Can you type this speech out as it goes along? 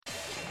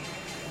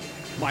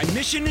My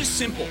mission is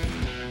simple,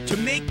 to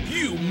make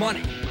you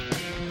money.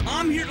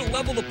 I'm here to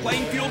level the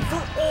playing field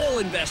for all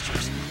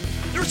investors.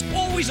 There's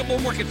always a bull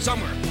market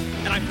somewhere,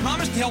 and I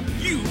promise to help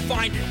you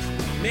find it.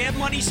 Mad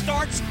Money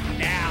starts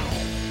now.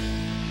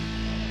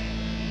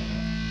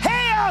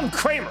 Hey, I'm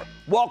Cramer.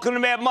 Welcome to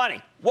Mad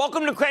Money.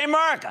 Welcome to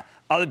Cramerica.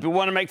 Other people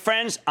want to make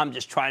friends. I'm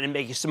just trying to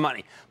make you some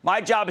money. My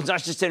job is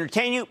not just to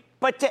entertain you,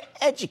 but to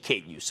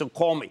educate you. So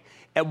call me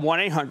at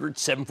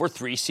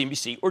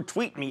 1-800-743-CNBC or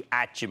tweet me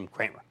at Jim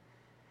Cramer.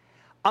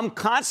 I'm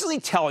constantly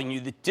telling you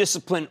that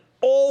discipline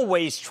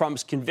always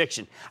trumps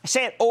conviction. I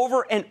say it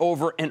over and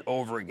over and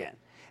over again.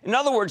 In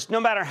other words, no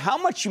matter how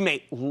much you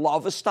may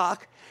love a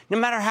stock, no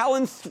matter how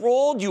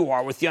enthralled you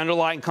are with the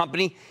underlying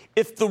company,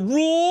 if the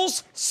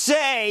rules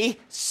say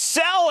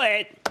sell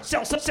it,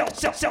 sell,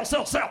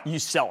 you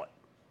sell it.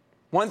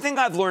 One thing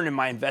I've learned in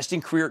my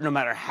investing career, no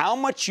matter how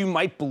much you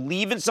might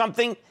believe in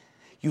something,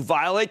 you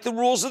violate the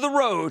rules of the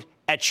road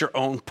at your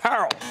own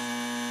peril.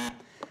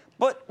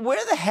 But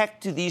where the heck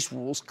do these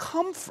rules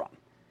come from?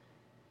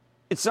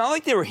 It's not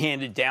like they were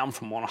handed down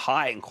from on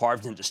high and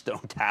carved into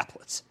stone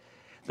tablets.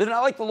 They're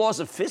not like the laws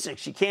of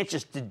physics. You can't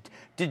just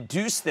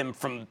deduce them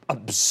from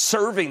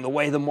observing the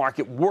way the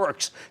market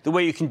works, the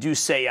way you can do,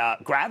 say,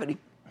 gravity.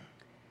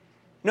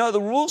 No, the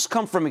rules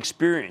come from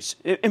experience,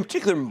 in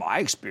particular my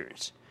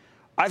experience.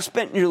 I've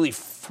spent nearly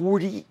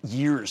 40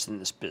 years in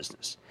this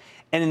business.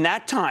 And in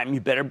that time, you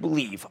better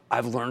believe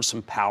I've learned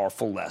some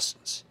powerful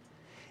lessons.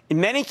 In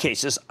many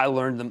cases, I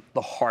learned them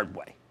the hard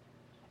way.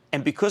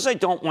 And because I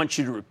don't want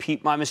you to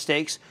repeat my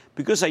mistakes,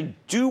 because I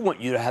do want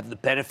you to have the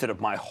benefit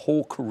of my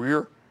whole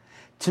career,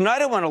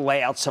 tonight I want to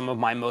lay out some of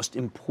my most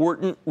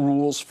important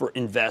rules for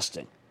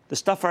investing, the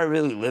stuff I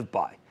really live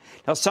by.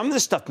 Now, some of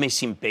this stuff may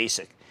seem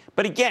basic,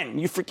 but again,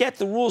 you forget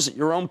the rules at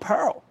your own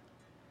peril.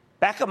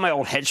 Back at my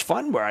old hedge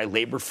fund, where I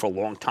labored for a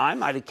long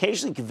time, I'd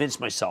occasionally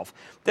convince myself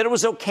that it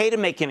was okay to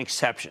make an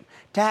exception,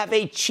 to have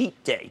a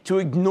cheat day, to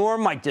ignore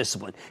my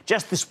discipline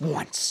just this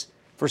once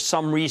for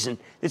some reason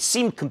that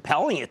seemed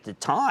compelling at the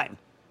time.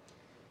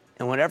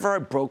 And whenever I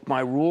broke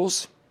my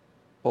rules,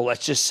 well,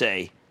 let's just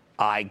say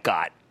I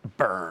got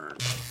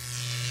burned.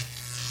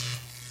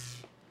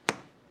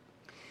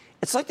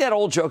 It's like that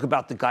old joke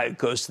about the guy who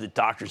goes to the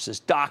doctor and says,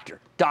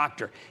 Doctor,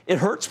 it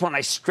hurts when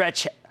I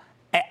stretch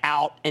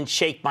out and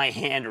shake my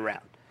hand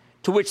around.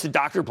 To which the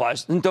doctor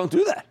replies, then don't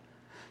do that.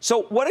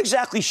 So what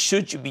exactly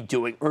should you be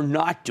doing or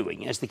not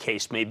doing, as the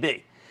case may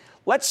be?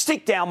 Let's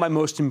take down my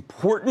most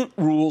important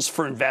rules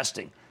for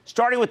investing,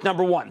 starting with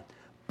number one.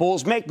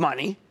 Bulls make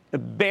money,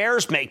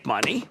 bears make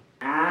money,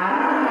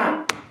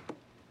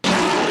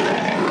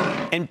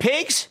 and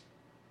pigs,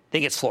 they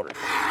get slaughtered.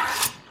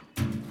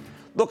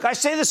 Look, I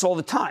say this all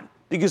the time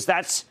because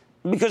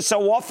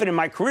so often in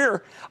my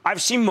career, I've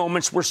seen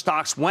moments where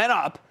stocks went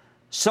up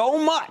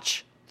so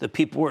much that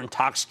people were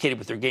intoxicated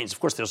with their gains. Of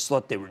course, they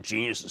thought they were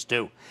geniuses,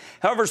 too.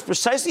 However, it's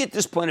precisely at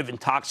this point of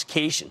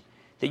intoxication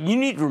that you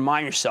need to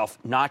remind yourself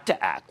not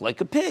to act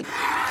like a pig.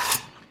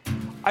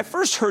 I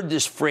first heard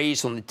this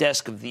phrase on the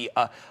desk of the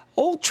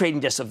old trading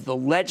desk of the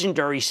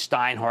legendary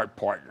Steinhardt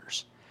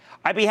partners.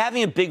 I'd be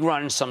having a big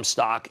run in some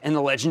stock, and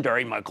the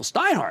legendary Michael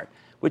Steinhardt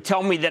would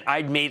tell me that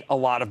I'd made a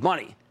lot of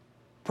money,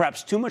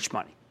 perhaps too much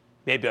money.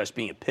 Maybe I was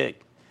being a pig.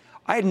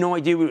 I had no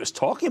idea what he was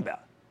talking about.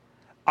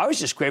 I was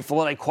just grateful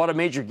that I caught a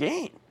major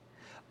gain.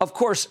 Of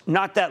course,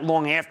 not that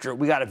long after,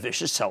 we got a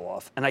vicious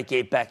sell-off, and I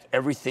gave back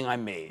everything I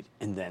made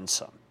and then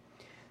some.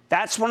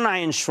 That's when I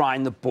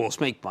enshrined the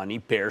bulls make money,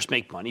 bears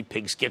make money,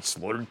 pigs get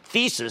slaughtered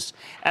thesis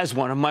as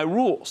one of my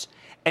rules.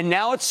 And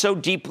now it's so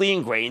deeply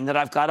ingrained that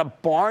I've got a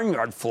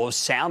barnyard full of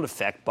sound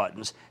effect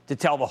buttons to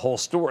tell the whole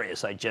story,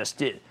 as I just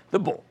did. The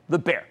bull, the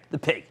bear, the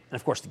pig, and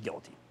of course the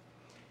guillotine.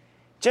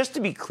 Just to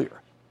be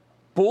clear,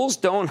 bulls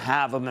don't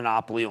have a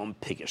monopoly on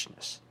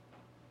piggishness.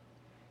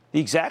 The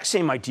exact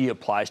same idea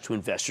applies to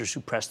investors who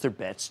press their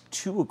bets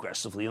too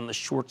aggressively on the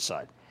short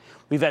side.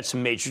 We've had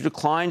some major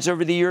declines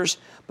over the years,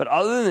 but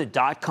other than the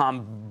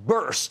dot-com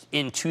burst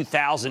in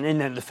 2000 and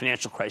then the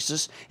financial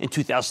crisis in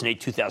 2008,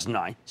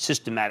 2009,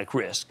 systematic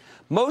risk,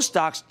 most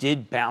stocks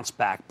did bounce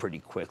back pretty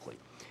quickly.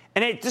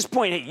 And at this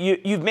point,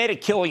 you've made a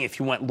killing if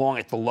you went long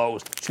at the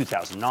lows of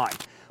 2009.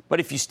 But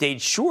if you stayed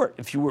short,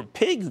 if you were a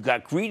pig who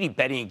got greedy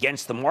betting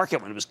against the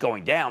market when it was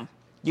going down,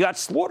 you got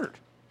slaughtered.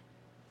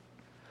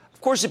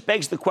 Of course, it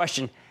begs the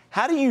question,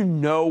 how do you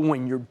know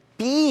when you're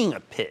being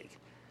a pig?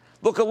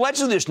 Look,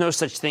 allegedly, there's no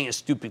such thing as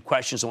stupid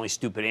questions, only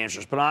stupid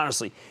answers. But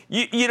honestly,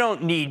 you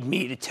don't need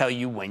me to tell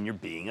you when you're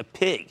being a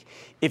pig.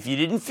 If you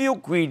didn't feel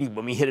greedy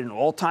when we hit an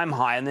all-time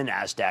high on the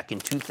NASDAQ in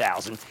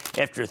 2000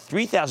 after a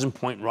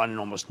 3,000-point run in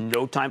almost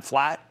no time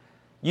flat,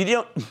 you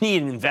don't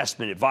need an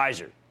investment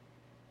advisor.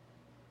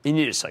 You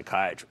need a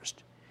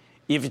psychiatrist.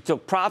 If you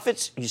took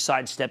profits, you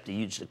sidestepped a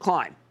huge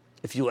decline.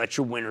 If you let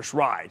your winners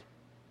ride,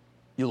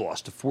 you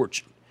lost a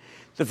fortune.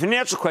 The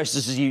financial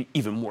crisis is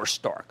even more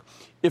stark.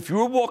 If you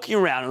were walking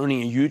around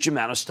owning a huge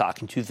amount of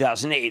stock in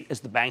 2008 as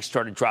the banks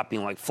started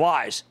dropping like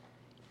flies,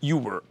 you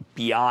were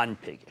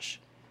beyond piggish.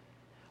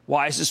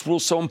 Why is this rule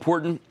so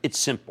important? It's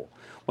simple.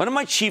 One of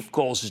my chief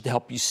goals is to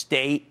help you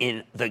stay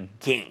in the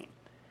game.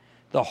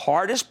 The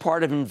hardest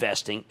part of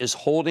investing is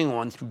holding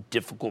on through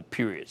difficult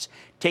periods,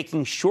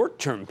 taking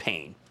short-term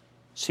pain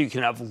so you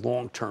can have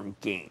long-term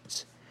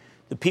gains.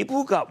 The people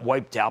who got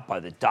wiped out by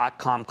the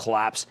dot-com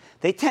collapse,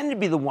 they tend to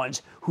be the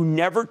ones who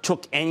never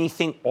took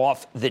anything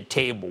off the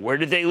table. Where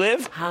did they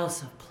live?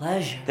 House of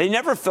pleasure. They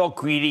never felt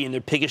greedy in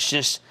their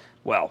piggishness.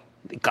 Well,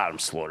 it got them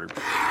slaughtered.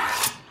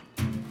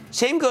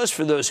 Same goes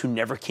for those who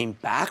never came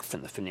back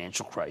from the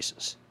financial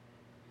crisis.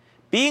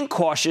 Being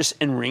cautious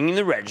and ringing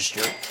the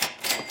register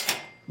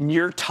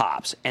near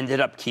tops ended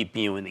up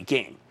keeping you in the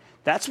game.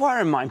 That's why I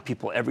remind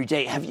people every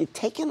day, have you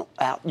taken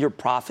out your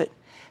profit?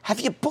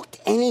 Have you booked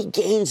any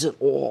gains at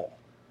all?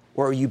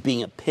 Or are you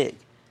being a pig?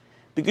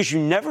 Because you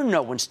never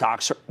know when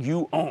stocks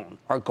you own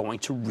are going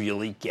to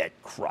really get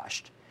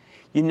crushed.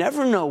 You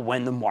never know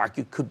when the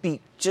market could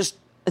be just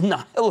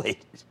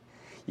annihilated.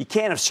 You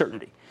can't have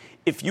certainty.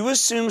 If you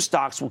assume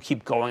stocks will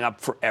keep going up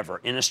forever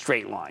in a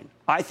straight line,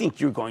 I think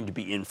you're going to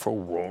be in for a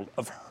world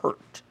of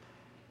hurt.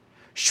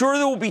 Sure,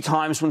 there will be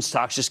times when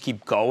stocks just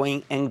keep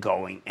going and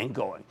going and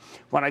going.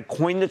 When I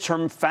coined the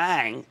term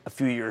FANG a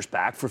few years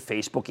back for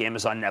Facebook,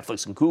 Amazon,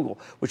 Netflix, and Google,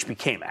 which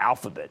became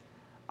Alphabet,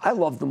 I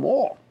loved them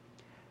all.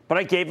 But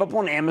I gave up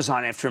on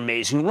Amazon after an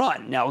amazing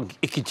run. Now,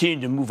 it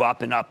continued to move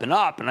up and up and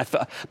up, and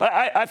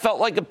I felt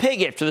like a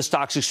pig after the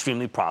stock's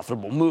extremely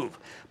profitable move.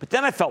 But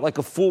then I felt like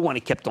a fool when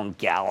it kept on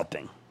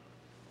galloping.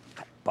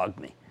 That bugged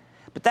me.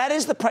 But that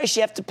is the price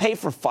you have to pay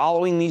for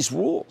following these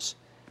rules.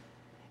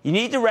 You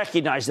need to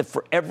recognize that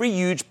for every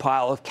huge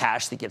pile of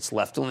cash that gets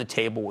left on the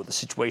table with a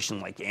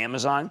situation like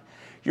Amazon,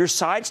 you're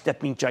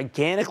sidestepping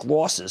gigantic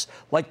losses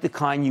like the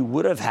kind you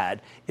would have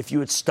had if you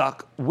had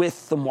stuck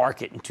with the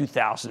market in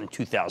 2000 and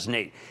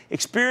 2008.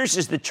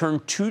 Experiences that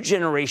turned two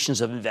generations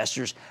of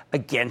investors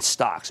against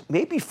stocks,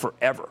 maybe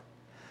forever.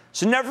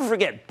 So never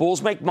forget,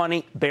 bulls make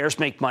money, bears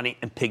make money,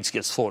 and pigs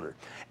get slaughtered.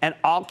 And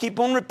I'll keep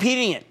on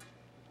repeating it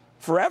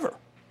forever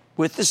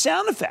with the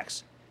sound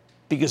effects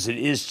because it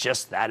is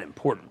just that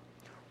important.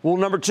 Rule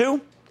number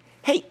 2,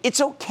 hey, it's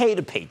okay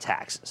to pay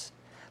taxes.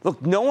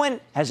 Look, no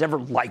one has ever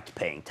liked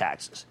paying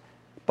taxes.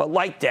 But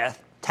like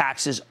death,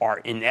 taxes are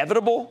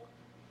inevitable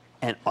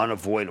and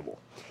unavoidable.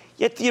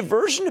 Yet the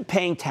aversion to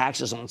paying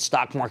taxes on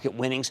stock market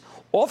winnings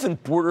often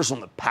borders on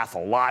the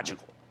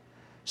pathological.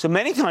 So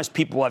many times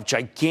people have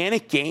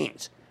gigantic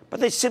gains, but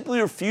they simply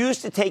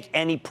refuse to take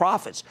any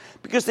profits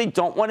because they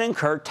don't want to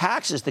incur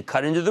taxes that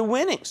cut into their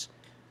winnings.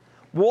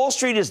 Wall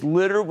Street is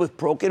littered with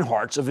broken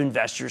hearts of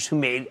investors who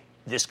made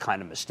this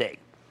kind of mistake.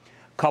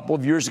 A couple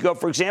of years ago,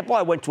 for example,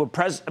 I went to a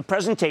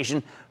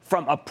presentation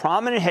from a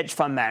prominent hedge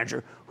fund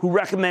manager who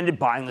recommended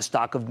buying the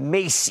stock of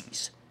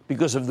Macy's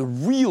because of the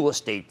real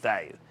estate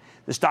value.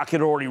 The stock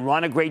had already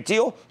run a great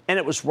deal, and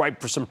it was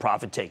ripe for some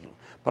profit taking.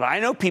 But I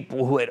know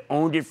people who had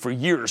owned it for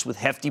years with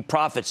hefty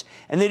profits,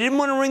 and they didn't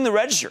want to ring the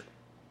register.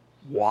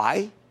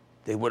 Why?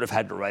 They would have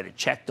had to write a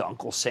check to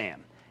Uncle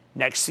Sam.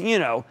 Next thing you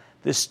know,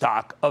 the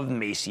stock of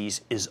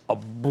Macy's is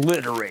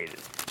obliterated,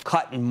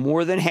 cut in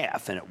more than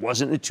half, and it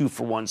wasn't a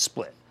 2-for-1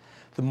 split.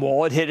 The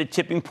mall had hit a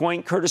tipping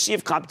point courtesy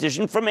of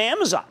competition from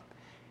Amazon.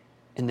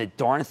 And the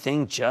darn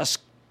thing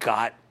just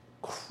got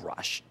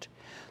crushed.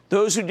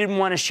 Those who didn't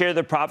want to share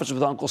their profits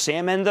with Uncle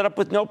Sam ended up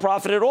with no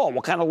profit at all.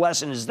 What kind of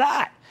lesson is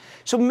that?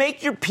 So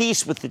make your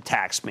peace with the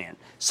tax man.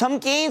 Some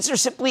gains are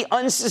simply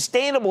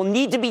unsustainable,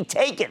 need to be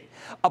taken.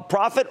 A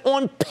profit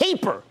on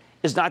paper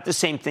is not the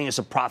same thing as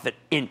a profit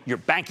in your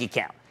bank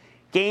account.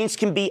 Gains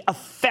can be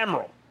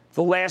ephemeral.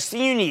 The last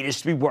thing you need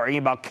is to be worrying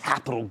about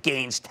capital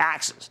gains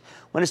taxes.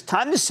 When it's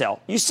time to sell,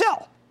 you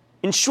sell.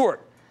 In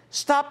short,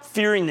 stop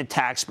fearing the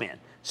tax man.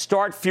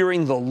 Start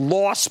fearing the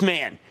loss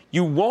man.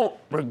 You won't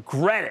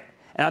regret it.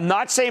 And I'm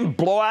not saying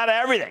blow out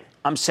everything.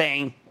 I'm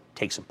saying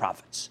take some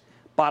profits.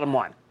 Bottom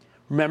line,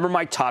 remember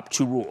my top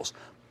 2 rules.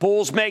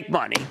 Bulls make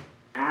money.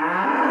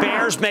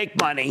 Bears make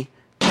money.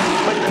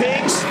 But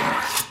pigs,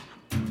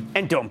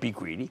 and don't be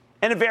greedy.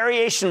 And a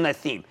variation on that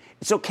theme.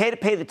 It's okay to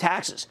pay the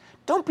taxes.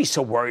 Don't be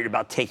so worried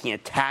about taking a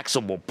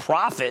taxable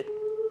profit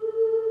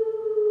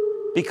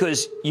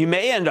because you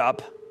may end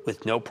up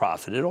with no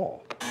profit at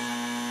all.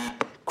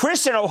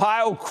 Chris in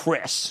Ohio.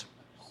 Chris.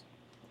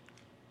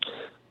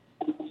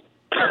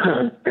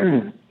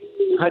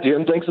 Hi,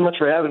 Jim. Thanks so much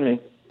for having me.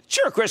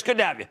 Sure, Chris. Good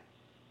to have you.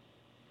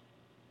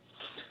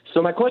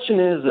 So my question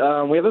is,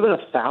 we have about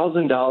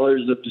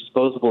 $1,000 of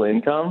disposable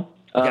income,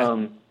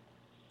 Okay.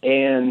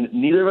 and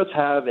neither of us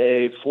have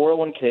a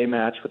 401k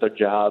match with our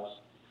jobs.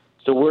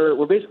 So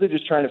we're basically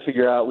just trying to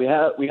figure out, we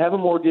have a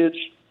mortgage.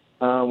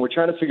 We're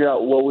trying to figure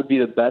out what would be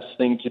the best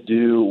thing to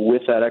do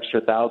with that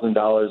extra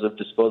 $1,000 of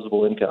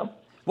disposable income.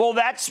 Well,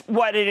 that's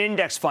what an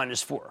index fund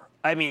is for.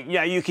 I mean,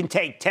 you can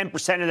take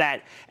 10% of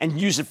that and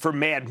use it for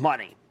mad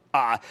money.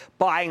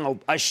 Buying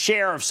a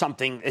share of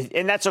something,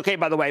 and that's okay,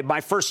 by the way.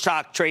 My first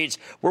stock trades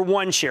were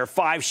 1 share,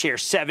 5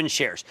 shares, 7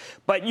 shares.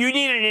 But you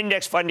need an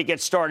index fund to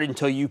get started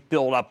until you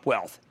build up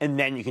wealth, and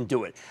then you can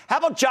do it. How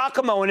about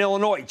Giacomo in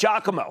Illinois?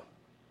 Giacomo.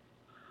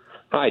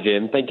 Hi,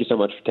 Jim. Thank you so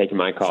much for taking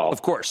my call.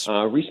 Of course.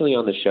 Recently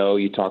on the show,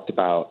 you talked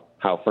about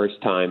how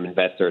first-time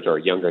investors or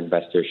younger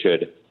investors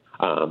should,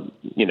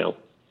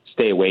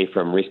 stay away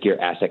from riskier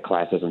asset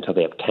classes until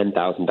they have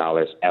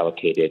 $10,000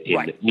 allocated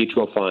in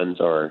mutual funds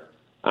or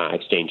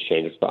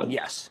exchange-traded funds.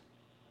 Yes.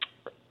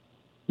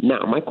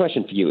 Now, my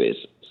question for you is,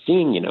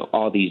 seeing,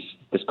 all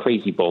this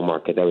crazy bull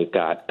market that we've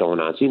got going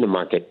on, seeing the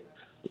market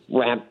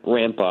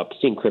ramp up,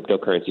 seeing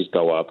cryptocurrencies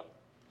go up,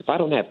 if I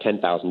don't have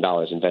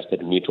 $10,000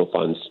 invested in mutual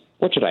funds,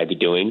 what should I be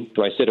doing?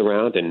 Do I sit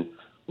around and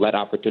let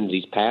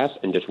opportunities pass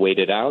and just wait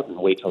it out and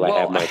wait till I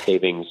have my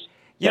savings?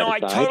 I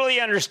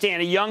totally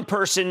understand. A young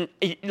person,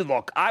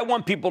 look, I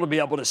want people to be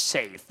able to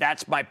save.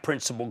 That's my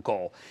principal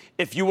goal.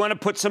 If you want to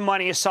put some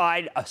money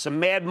aside, some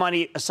mad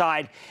money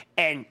aside,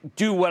 and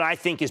do what I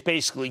think is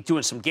basically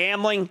doing some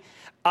gambling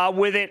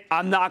with it,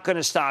 I'm not going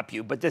to stop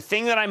you. But the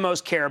thing that I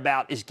most care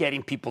about is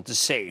getting people to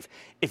save.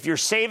 If you're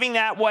saving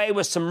that way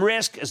with some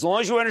risk, as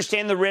long as you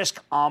understand the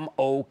risk, I'm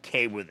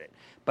okay with it.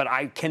 But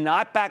I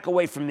cannot back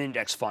away from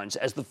index funds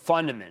as the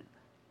fundament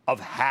of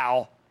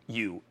how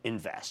you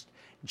invest.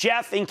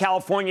 Jeff in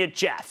California.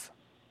 Jeff.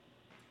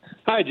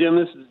 Hi, Jim.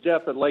 This is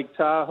Jeff at Lake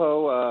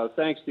Tahoe.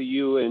 Thanks to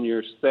you and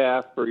your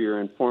staff for your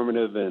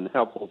informative and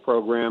helpful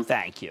program.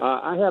 Thank you.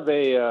 I have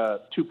a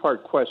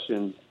two-part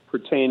question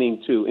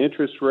pertaining to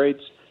interest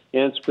rates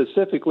and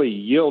specifically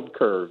yield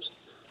curves.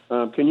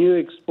 Can you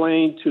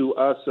explain to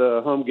us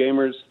home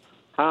gamers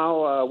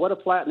what a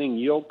flattening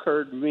yield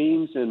curve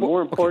means? And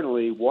more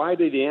importantly, why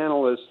do the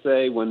analysts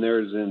say when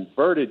there's an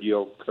inverted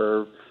yield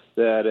curve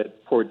that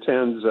it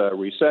portends a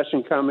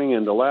recession coming?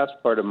 And the last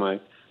part of my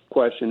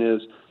question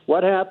is,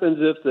 what happens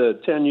if the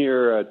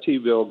 10-year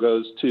T-bill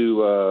goes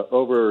to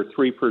over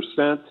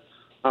 3%?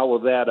 How will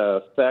that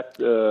affect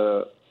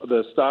the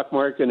stock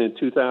market in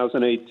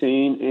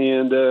 2018?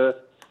 And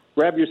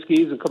grab your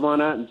skis and come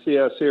on out and see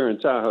us here in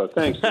Tahoe.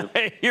 Thanks, Jim.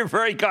 You're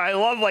very kind. I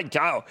love Lake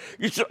Tahoe.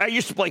 I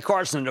used to play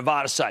cards on the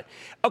Nevada side.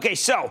 Okay,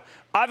 so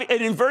an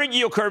inverted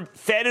yield curve,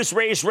 Fed has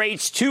raised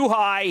rates too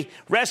high.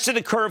 Rest of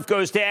the curve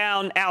goes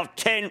down out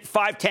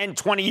 5, 10,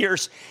 20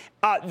 years.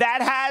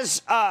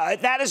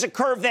 That is a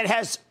curve that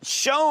has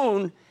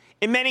shown,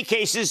 in many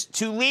cases,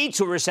 to lead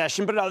to a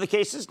recession, but in other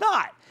cases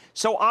not.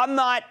 So I'm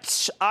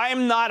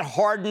not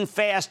hard and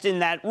fast in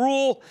that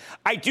rule.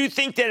 I do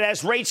think that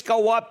as rates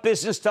go up,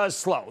 business does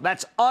slow.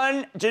 That's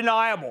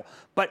undeniable.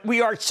 But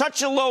we are at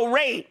such a low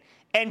rate,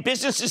 and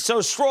business is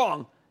so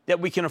strong that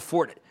we can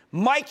afford it.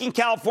 Mike in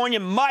California.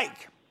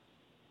 Mike.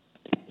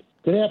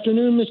 Good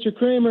afternoon, Mr.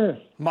 Cramer.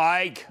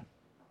 Mike.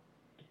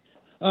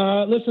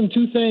 Listen,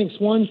 two things.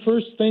 One,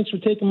 first, thanks for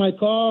taking my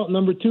call.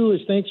 Number two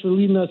is thanks for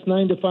leading us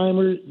 9 to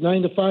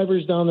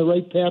 5ers down the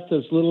right path to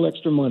this little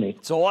extra money.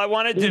 That's all I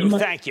want to do.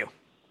 Thank you.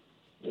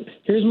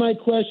 Here's my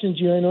question to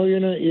you. I know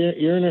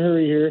you're in a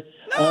hurry here.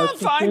 No, I'm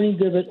fine.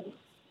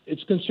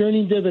 It's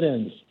concerning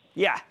dividends.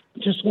 Yeah.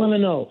 Just want to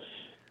know,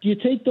 do you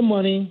take the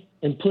money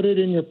and put it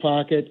in your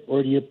pocket,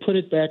 or do you put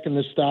it back in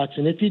the stocks?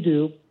 And if you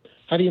do,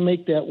 how do you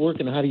make that work,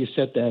 and how do you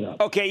set that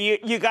up? Okay,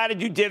 you got to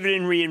do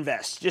dividend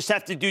reinvest. Just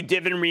have to do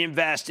dividend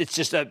reinvest. It's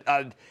just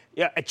a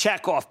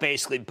check off,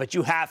 basically, but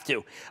you have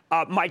to.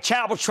 My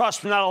charitable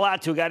trust, we're not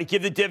allowed to. Got to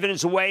give the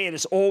dividends away. It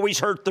has always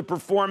hurt the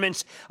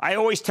performance. I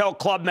always tell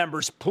club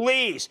members,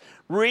 please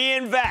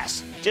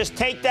reinvest. Just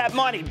take that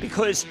money,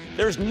 because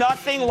there's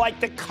nothing like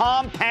the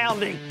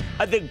compounding,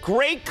 the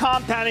great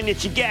compounding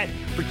that you get,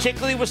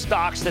 particularly with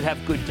stocks that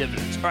have good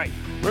dividends. All right,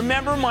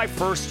 remember my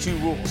first two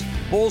rules.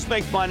 Bulls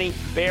make money,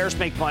 bears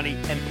make money,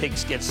 and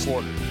pigs get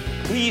slaughtered.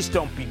 Please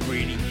don't be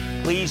greedy.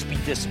 Please be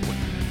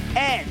disciplined.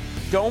 And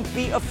don't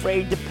be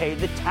afraid to pay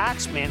the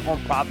tax man on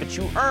profits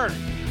you earn.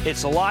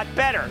 It's a lot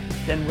better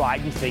than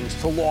riding things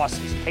to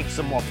losses. Takes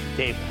them off the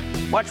table.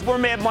 Much more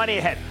mad money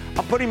ahead.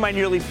 I'm putting my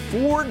nearly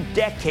 4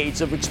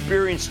 decades of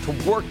experience to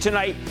work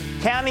tonight,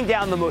 counting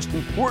down the most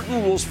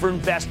important rules for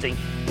investing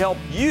to help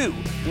you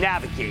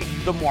navigate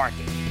the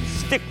market.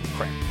 Stick with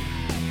Cramer.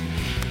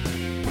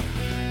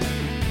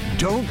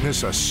 Don't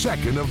miss a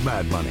second of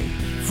Mad Money.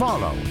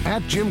 Follow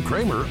 @Jim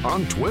Cramer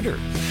on Twitter.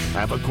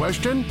 Have a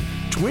question?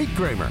 Tweet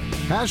Cramer.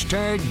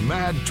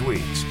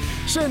 #MadTweets.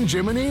 Send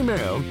Jim an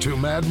email to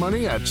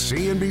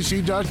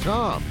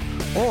madmoney@cnbc.com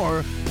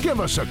or give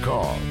us a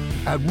call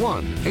at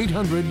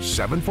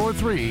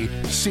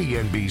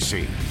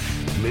 1-800-743-CNBC.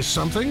 Miss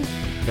something?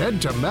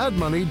 Head to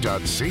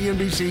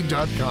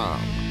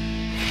madmoney.cnbc.com.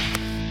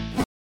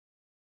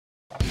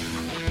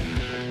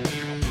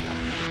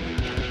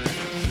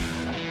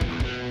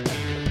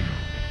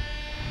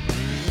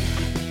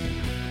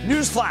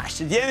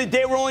 Newsflash, at the end of the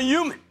day, we're only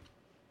human.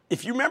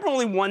 If you remember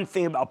only one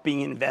thing about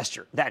being an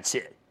investor, that's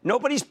it.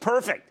 Nobody's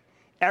perfect.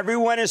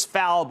 Everyone is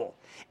fallible.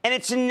 And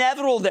it's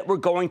inevitable that we're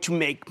going to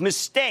make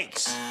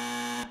mistakes.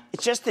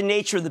 It's just the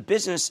nature of the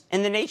business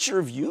and the nature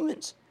of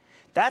humans.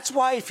 That's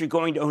why if you're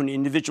going to own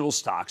individual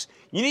stocks,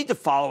 you need to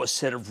follow a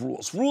set of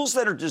rules. Rules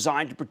that are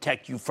designed to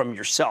protect you from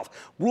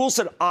yourself. Rules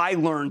that I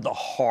learned the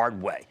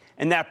hard way.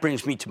 And that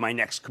brings me to my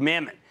next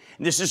commandment.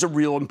 And this is a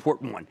real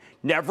important one.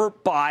 Never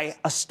buy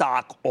a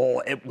stock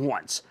all at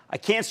once. I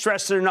can't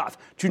stress it enough.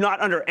 Do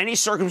not, under any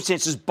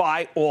circumstances,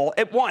 buy all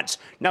at once.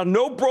 Now,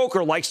 no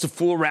broker likes to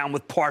fool around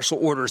with partial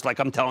orders like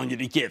I'm telling you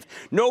to give.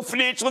 No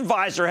financial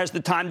advisor has the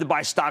time to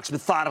buy stocks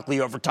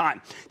methodically over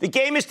time. The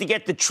game is to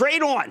get the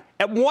trade on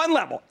at one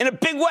level in a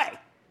big way.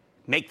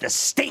 Make the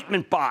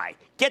statement buy.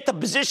 Get the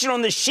position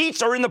on the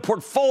sheets or in the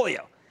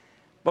portfolio.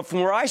 But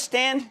from where I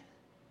stand,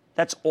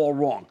 that's all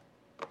wrong.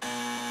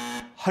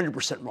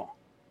 100% wrong.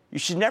 You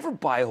should never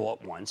buy all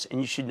at once,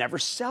 and you should never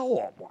sell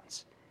all at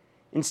once.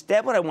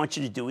 Instead, what I want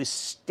you to do is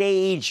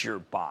stage your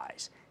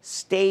buys,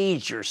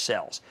 stage your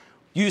sells.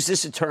 Use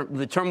this term,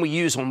 the term we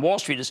use on Wall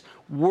Street is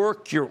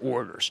work your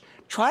orders.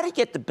 Try to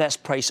get the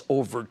best price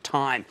over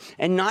time,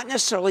 and not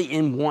necessarily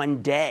in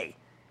one day.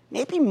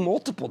 Maybe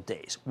multiple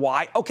days.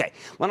 Why? Okay,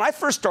 when I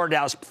first started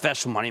out as a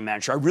professional money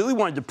manager, I really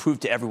wanted to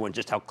prove to everyone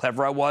just how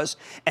clever I was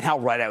and how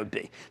right I would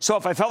be. So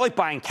if I felt like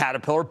buying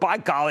Caterpillar, by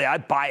golly,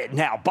 I'd buy it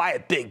now, buy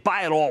it big,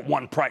 buy it all at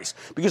one price,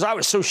 because I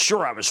was so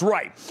sure I was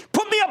right.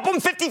 Put me up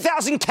on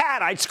 50,000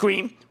 CAT, I'd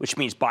scream, which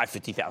means buy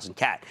 50,000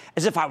 CAT,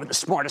 as if I were the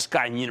smartest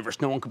guy in the universe.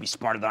 No one could be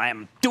smarter than I am.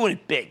 I'm doing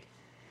it big.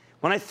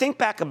 When I think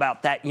back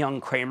about that young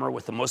Cramer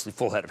with a mostly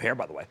full head of hair,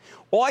 by the way,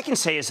 all I can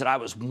say is that I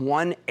was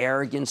one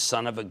arrogant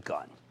son of a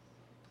gun.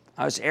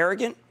 I was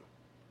arrogant,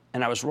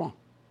 and I was wrong.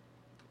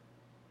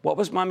 What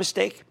was my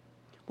mistake?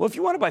 Well, if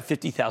you want to buy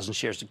 50,000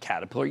 shares of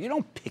Caterpillar, you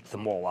don't pick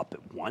them all up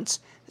at once.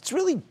 It's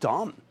really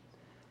dumb.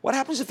 What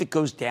happens if it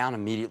goes down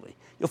immediately?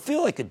 You'll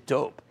feel like a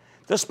dope.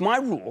 Thus, my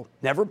rule,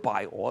 never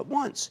buy all at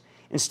once.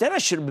 Instead, I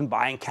should have been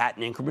buying CAT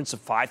in increments of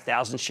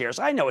 5,000 shares.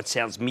 I know it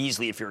sounds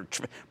measly if you're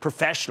a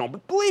professional,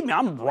 but believe me,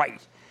 I'm right.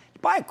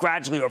 Buy it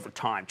gradually over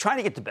time, trying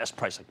to get the best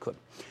price I could.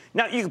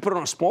 Now, you can put it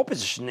on a small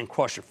position and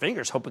cross your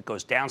fingers, hope it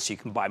goes down so you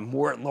can buy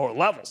more at lower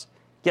levels,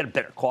 get a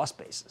better cost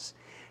basis.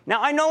 Now,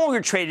 I no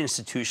longer trade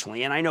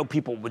institutionally, and I know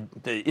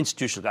the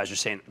institutional guys are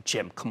saying,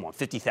 Jim, come on,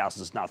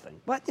 50,000 is nothing.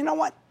 But you know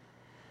what?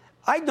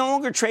 I no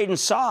longer trade in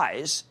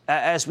size,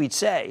 as we'd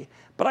say,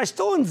 but I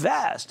still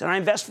invest, and I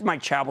invest for my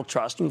charitable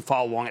trust. You can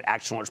follow along at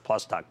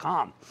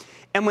actionalertsplus.com.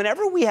 And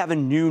whenever we have a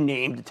new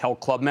name to tell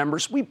club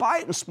members, we buy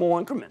it in small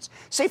increments,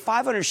 say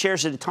 500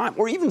 shares at a time,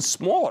 or even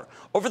smaller,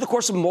 over the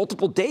course of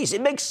multiple days.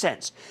 It makes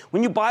sense.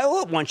 When you buy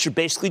all at once, you're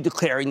basically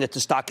declaring that the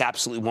stock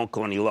absolutely won't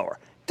go any lower.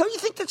 Don't you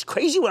think that's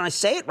crazy when I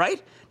say it,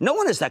 right? No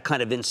one has that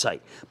kind of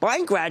insight.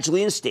 Buying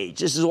gradually in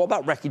stages is all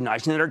about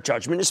recognizing that our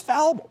judgment is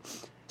fallible.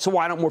 So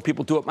why don't more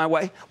people do it my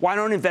way? Why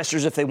don't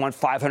investors, if they want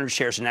 500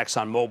 shares in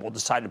ExxonMobil,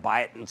 decide to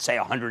buy it in, say,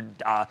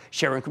 100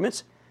 share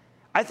increments?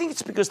 I think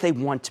it's because they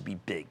want to be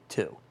big,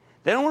 too.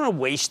 They don't want to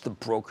waste the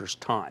broker's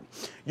time.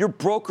 Your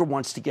broker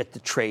wants to get the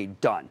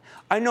trade done.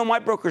 I know my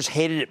brokers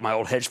hated it, my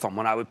old hedge fund,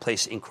 when I would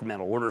place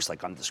incremental orders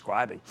like I'm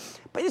describing.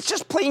 But it's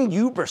just plain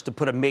hubris to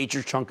put a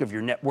major chunk of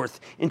your net worth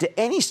into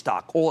any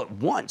stock all at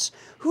once.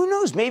 Who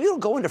knows? Maybe it'll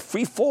go into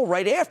free fall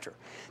right after.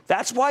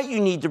 That's why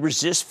you need to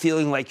resist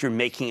feeling like you're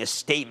making a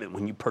statement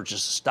when you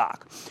purchase a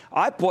stock.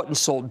 I bought and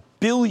sold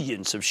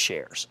billions of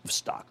shares of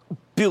stock.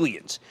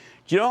 Billions.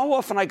 Do you know how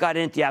often I got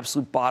in at the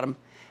absolute bottom?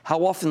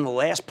 How often the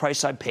last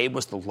price I paid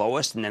was the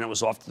lowest and then it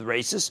was off to the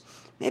races?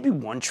 Maybe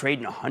one trade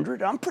in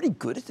 100. I'm pretty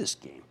good at this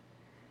game.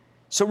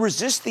 So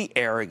resist the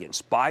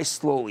arrogance. Buy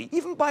slowly,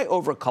 even buy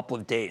over a couple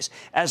of days,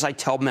 as I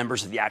tell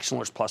members of the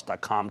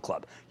ActionAlertsPlus.com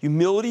club.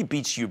 Humility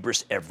beats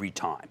hubris every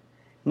time.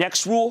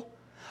 Next rule,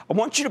 I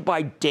want you to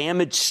buy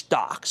damaged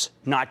stocks,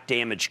 not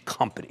damaged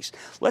companies.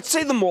 Let's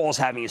say the mall is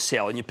having a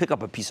sale and you pick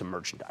up a piece of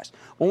merchandise,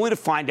 only to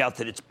find out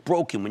that it's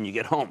broken when you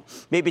get home.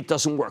 Maybe it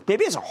doesn't work.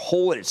 Maybe it has a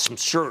hole in it, some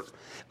shirt.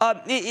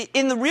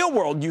 In the real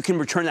world, you can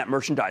return that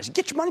merchandise and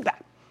get your money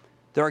back.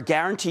 There are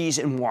guarantees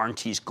and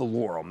warranties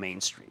galore on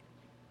Main Street.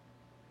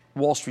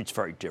 Wall Street's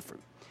very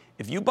different.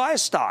 If you buy a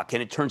stock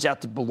and it turns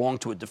out to belong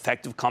to a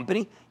defective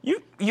company,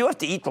 you have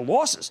to eat the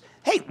losses.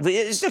 Hey,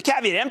 it's a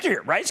caveat emptor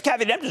here, right? It's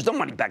caveat emptor. There's no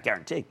money back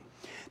guarantee.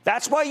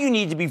 That's why you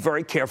need to be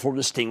very careful to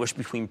distinguish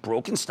between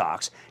broken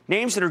stocks,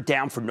 names that are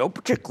down for no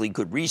particularly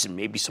good reason,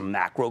 maybe some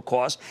macro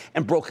cause,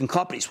 and broken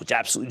companies, which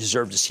absolutely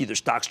deserve to see their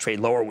stocks trade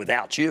lower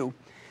without you.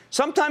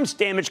 Sometimes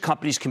damaged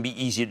companies can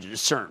be easy to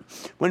discern.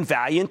 When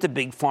Valiant, the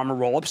big pharma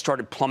roll-up,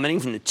 started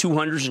plummeting from the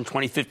 200s in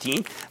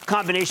 2015, a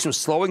combination of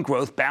slowing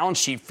growth, balance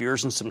sheet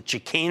fears, and some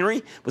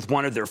chicanery with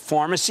one of their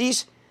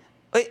pharmacies,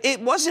 it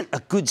wasn't a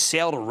good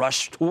sale to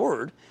rush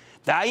toward.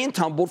 Valiant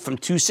tumbled from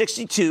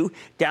 262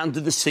 down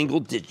to the single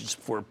digits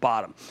before it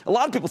bottomed. A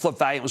lot of people thought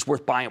Valiant was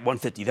worth buying at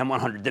 150, then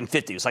 100, then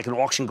 50. It was like an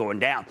auction going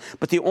down.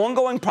 But the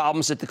ongoing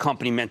problems at the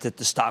company meant that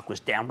the stock was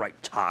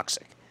downright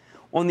toxic.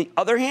 On the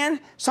other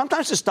hand,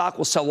 sometimes the stock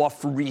will sell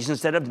off for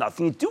reasons that have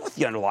nothing to do with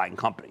the underlying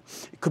company.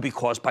 It could be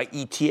caused by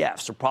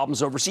ETFs or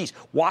problems overseas.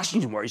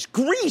 Washington worries,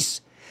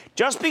 Greece.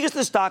 Just because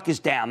the stock is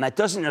down, that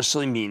doesn't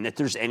necessarily mean that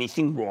there's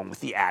anything wrong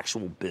with the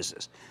actual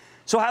business.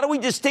 So how do we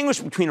distinguish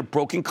between a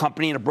broken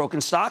company and a broken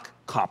stock?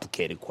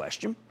 Complicated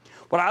question.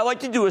 What I like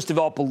to do is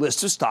develop a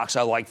list of stocks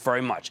I like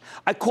very much.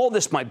 I call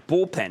this my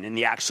bullpen in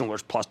the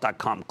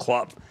ActionAlertsPlus.com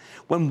club.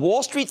 When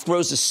Wall Street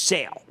throws a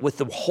sale with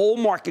the whole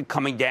market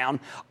coming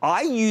down,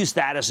 I use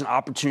that as an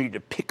opportunity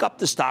to pick up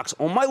the stocks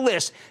on my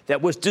list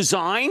that was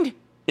designed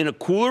in a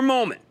cooler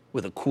moment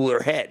with a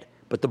cooler head.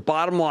 But the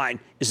bottom line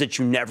is that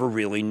you never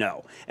really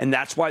know. And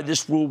that's why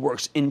this rule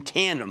works in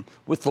tandem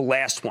with the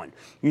last one.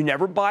 You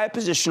never buy a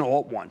position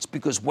all at once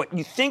because what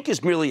you think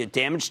is merely a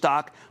damaged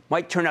stock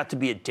might turn out to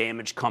be a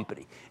damaged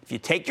company. If you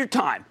take your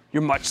time,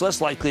 you're much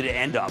less likely to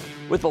end up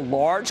with a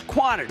large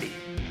quantity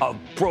of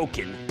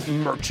broken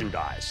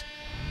merchandise.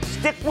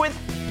 Stick with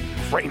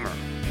Cramer.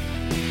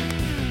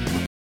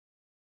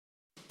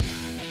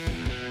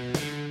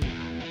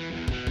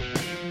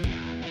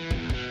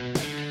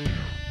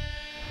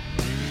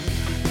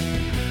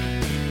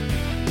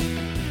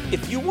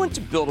 If you want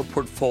to build a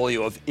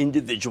portfolio of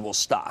individual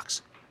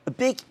stocks, a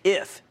big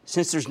if,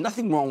 since there's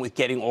nothing wrong with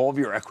getting all of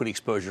your equity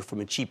exposure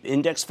from a cheap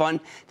index fund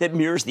that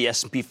mirrors the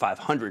S&P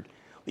 500,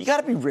 you got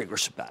to be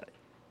rigorous about it.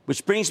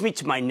 Which brings me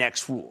to my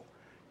next rule.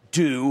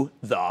 Do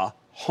the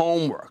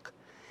homework.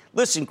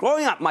 Listen,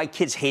 growing up, my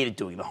kids hated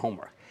doing the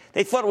homework.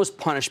 They thought it was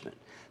punishment.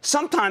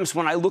 Sometimes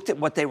when I looked at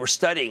what they were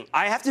studying,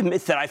 I have to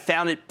admit that I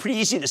found it pretty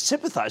easy to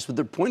sympathize with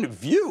their point of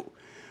view.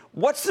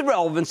 What's the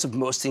relevance of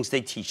most things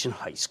they teach in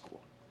high school?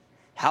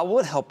 How will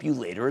it help you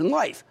later in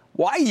life?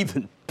 Why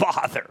even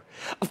bother?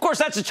 Of course,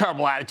 that's a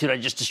terrible attitude. I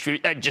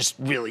just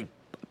really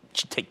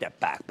should take that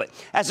back. But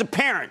as a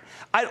parent,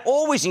 I'd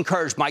always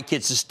encourage my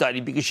kids to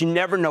study because you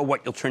never know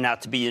what you'll turn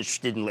out to be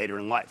interested in later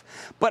in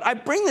life. But I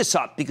bring this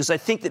up because I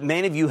think that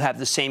many of you have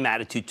the same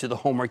attitude to the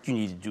homework you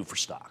need to do for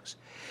stocks.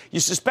 You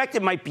suspect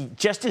it might be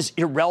just as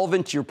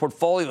irrelevant to your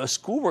portfolio as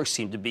schoolwork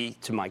seemed to be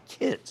to my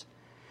kids.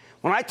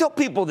 When I tell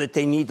people that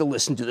they need to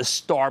listen to the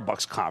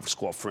Starbucks conference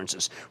call, for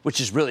instance,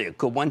 which is really a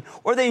good one,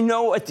 or they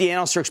know what the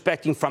analysts are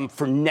expecting for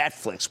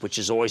Netflix, which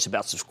is always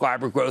about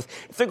subscriber growth,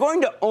 if they're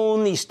going to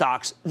own these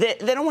stocks, they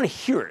don't want to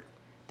hear it.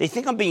 They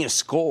think I'm being a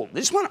scold. They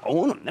just want to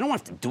own them. They don't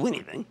want to do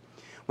anything.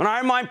 When I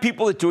remind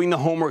people that doing the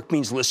homework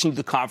means listening to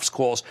the conference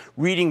calls,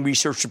 reading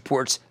research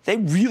reports, they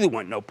really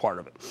want no part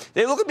of it.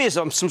 They look at me as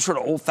I'm some sort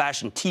of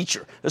old-fashioned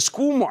teacher, a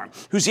schoolmarm,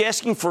 who's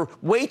asking for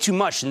way too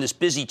much in this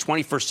busy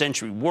 21st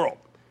century world.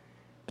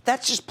 But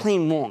that's just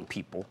plain wrong,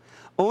 people.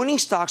 Owning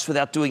stocks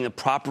without doing the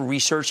proper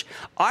research,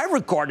 I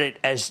regard it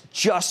as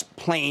just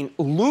plain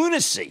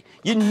lunacy.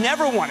 You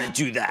never want to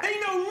do that. They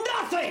know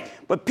nothing!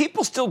 But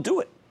people still do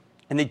it.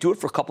 And they do it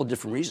for a couple of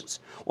different reasons.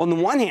 Well, on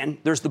the one hand,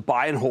 there's the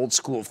buy and hold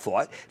school of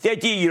thought. The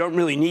idea you don't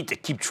really need to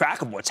keep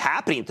track of what's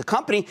happening at the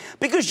company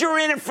because you're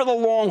in it for the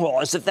long haul,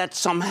 as if that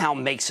somehow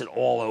makes it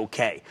all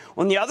okay.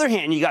 On the other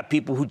hand, you got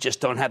people who just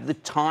don't have the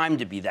time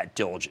to be that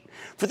diligent.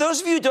 For those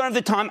of you who don't have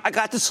the time, I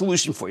got the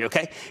solution for you,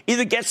 okay?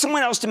 Either get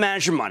someone else to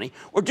manage your money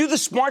or do the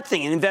smart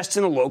thing and invest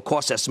in a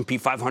low-cost S&P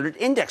 500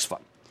 index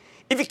fund.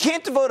 If you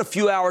can't devote a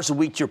few hours a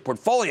week to your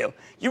portfolio,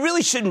 you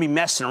really shouldn't be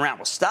messing around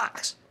with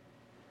stocks.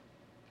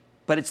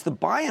 But it's the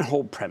buy and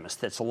hold premise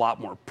that's a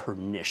lot more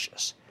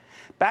pernicious.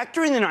 Back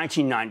during the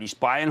 1990s,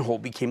 buy and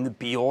hold became the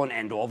be-all and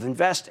end-all of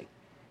investing.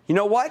 You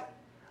know what?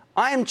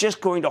 I am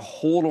just going to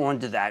hold on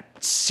to that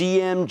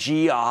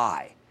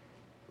CMGI.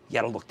 You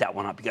got to look that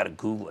one up. You got to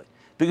Google it.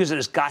 Because it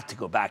has got to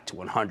go back to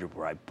 100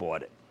 where I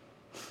bought it.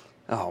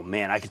 Oh,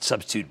 man, I could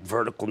substitute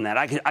vertical net.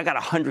 I got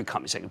 100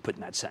 companies I could put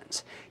in that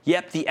sentence.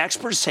 Yep, the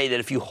experts say that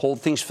if you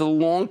hold things for the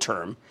long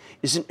term,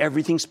 isn't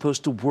everything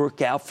supposed to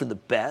work out for the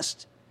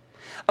best?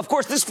 Of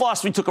course, this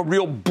philosophy took a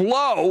real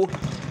blow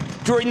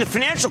during the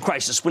financial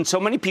crisis when so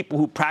many people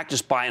who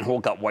practiced buy and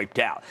hold got wiped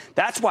out.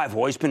 That's why I've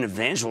always been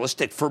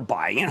evangelistic for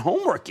buying and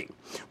homeworking.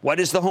 What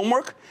is the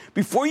homework?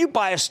 Before you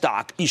buy a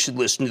stock, you should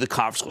listen to the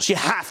conference calls. You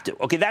have to.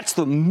 Okay, that's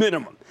the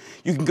minimum.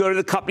 You can go to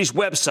the company's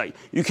website.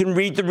 You can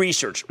read the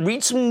research.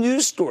 Read some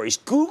news stories.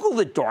 Google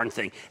the darn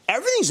thing.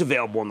 Everything's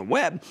available on the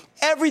web.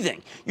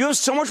 Everything. You have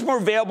so much more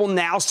available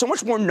now, so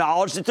much more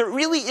knowledge that there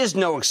really is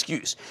no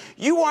excuse.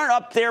 You aren't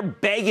up there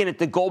begging at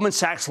the Goldman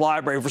Sachs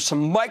library for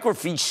some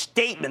microfiche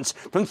statements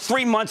from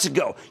 3 months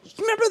ago. You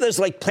remember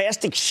those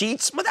plastic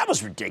sheets? Well, that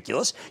was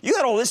ridiculous. You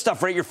got all this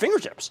stuff right at your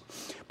fingertips.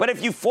 But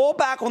if you fall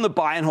back on the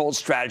buy and hold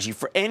strategy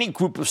for any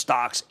group of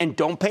stocks and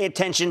don't pay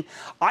attention,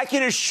 I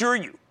can assure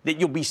you that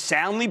you'll be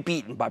soundly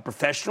beaten by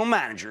professional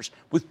managers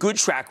with good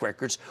track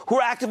records who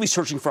are actively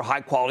searching for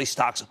high-quality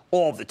stocks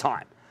all the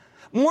time.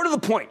 More to the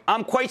point,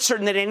 I'm quite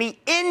certain that any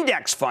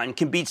index fund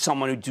can beat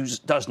someone who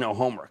does no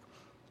homework.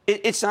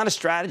 It's not a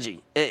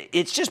strategy.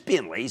 It's just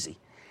being lazy.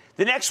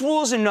 The next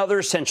rule is another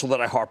essential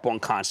that I harp on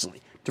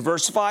constantly.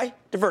 Diversify,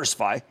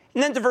 diversify,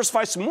 and then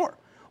diversify some more.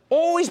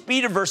 Always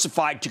be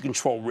diversified to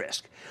control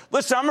risk.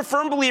 Listen, I'm a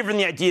firm believer in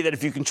the idea that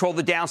if you control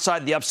the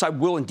downside, the upside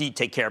will indeed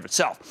take care of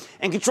itself.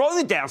 And controlling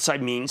the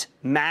downside means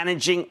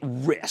managing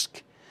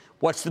risk.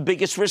 What's the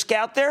biggest risk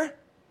out there?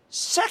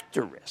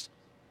 Sector risk.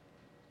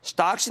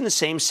 Stocks in the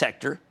same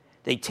sector,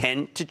 they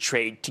tend to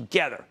trade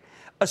together,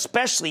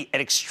 especially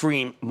at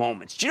extreme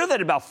moments. Do you know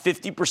that about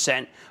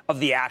 50% of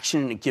the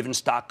action in a given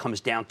stock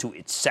comes down to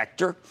its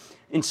sector?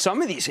 In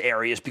some of these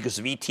areas, because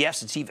of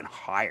ETFs, it's even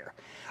higher.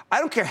 I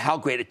don't care how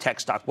great a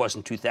tech stock was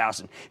in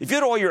 2000. If you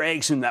had all your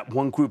eggs in that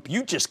one group,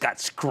 you just got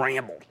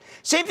scrambled.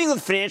 Same thing with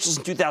financials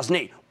in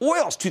 2008.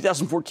 Oil's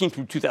 2014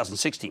 through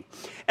 2016.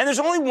 And there's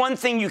only one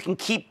thing you can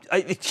keep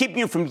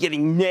you from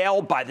getting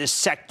nailed by this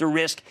sector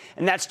risk,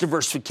 and that's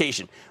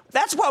diversification.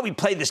 That's why we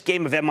play this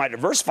game of Am I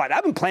Diversified?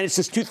 I've been playing it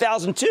since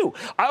 2002.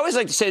 I always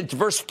like to say that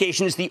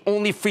diversification is the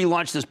only free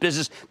lunch in this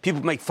business.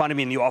 People make fun of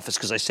me in the office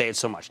because I say it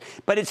so much.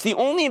 But it's the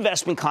only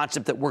investment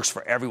concept that works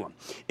for everyone.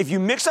 If you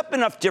mix up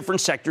enough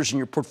different sectors in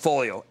your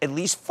portfolio, at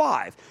least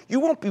 5, you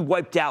won't be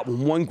wiped out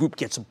when one group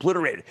gets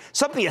obliterated,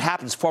 something that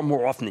happens far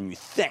more often than you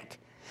think.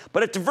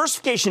 But if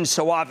diversification is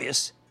so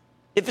obvious,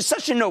 if it's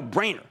such a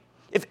no-brainer,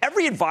 if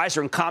every advisor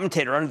and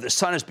commentator under the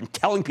sun has been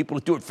telling people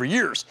to do it for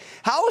years,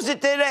 how is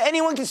it that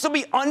anyone can still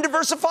be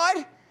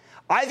undiversified?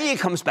 I think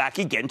it comes back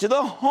again to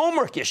the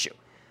homework issue.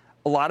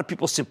 A lot of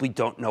people simply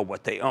don't know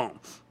what they own.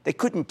 They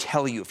couldn't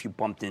tell you if you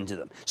bumped into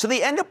them. So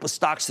they end up with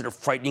stocks that are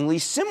frighteningly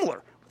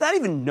similar without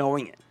even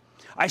knowing it.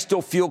 I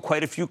still feel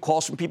quite a few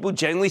calls from people who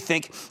genuinely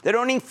think that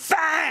owning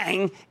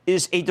FANG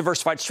is a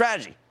diversified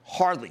strategy.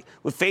 Hardly.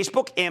 With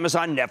Facebook,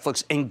 Amazon,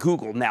 Netflix, and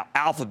Google, now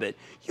Alphabet,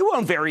 you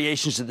own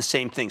variations of the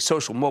same thing,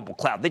 social, mobile,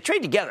 cloud. They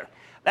trade together.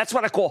 That's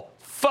what I call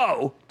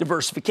faux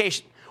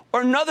diversification. Or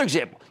another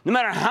example, no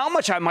matter how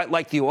much I might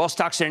like the oil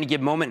stocks at any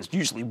given moment, it's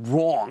usually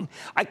wrong.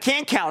 I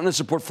can't count on this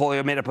a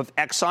portfolio made up of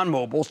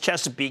ExxonMobil,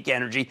 Chesapeake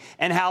Energy,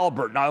 and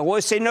Halliburton. I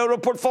always say no to a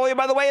portfolio,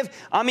 by the way,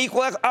 if I'm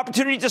equal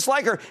opportunity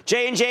disliker,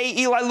 J&J,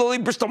 Eli Lilly,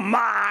 Bristol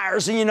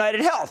Myers, and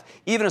United Health,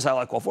 even as I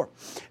like all 4.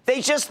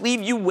 They just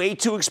leave you way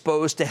too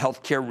exposed to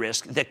healthcare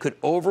risk that could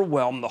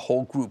overwhelm the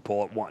whole group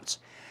all at once.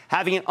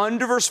 Having an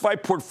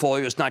undiversified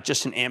portfolio is not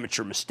just an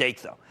amateur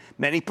mistake, though.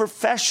 Many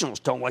professionals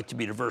don't like to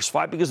be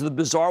diversified because of the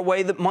bizarre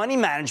way that money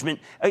management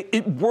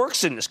it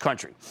works in this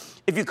country.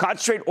 If you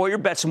concentrate all your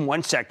bets in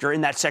one sector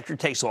and that sector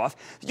takes off,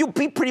 you'll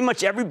beat pretty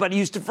much everybody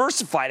who's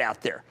diversified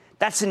out there.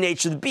 That's the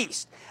nature of the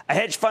beast. A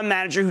hedge fund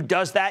manager who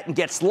does that and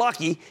gets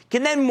lucky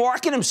can then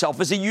market himself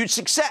as a huge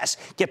success,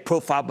 get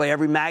profiled by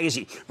every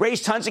magazine,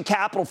 raise tons of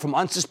capital from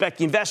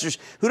unsuspecting investors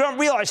who don't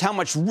realize how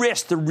much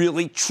risk they're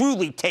really,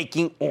 truly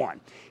taking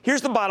on.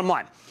 Here's the bottom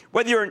line.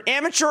 Whether you're an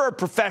amateur or a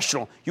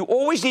professional, you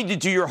always need to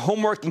do your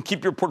homework and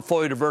keep your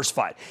portfolio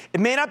diversified.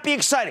 It may not be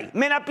exciting, it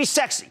may not be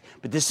sexy,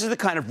 but this is the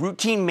kind of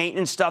routine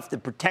maintenance stuff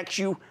that protects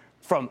you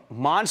from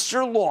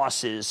monster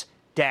losses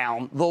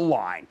down the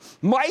line.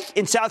 Mike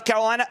in South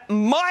Carolina.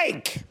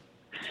 Mike!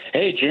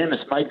 Hey, Jim,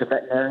 it's Mike, the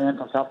veterinarian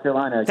from South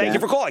Carolina again. Thank you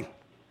for calling.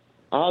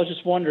 I was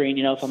just wondering,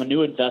 if I'm a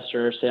new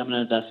investor, say I'm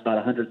going to invest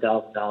about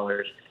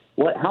 $100,000,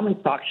 how many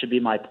stocks should be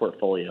in my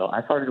portfolio?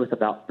 I started with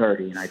about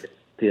 30, and I just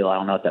feel, I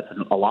don't know if that's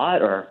a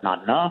lot or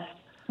not enough.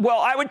 Well,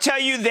 I would tell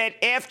you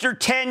that after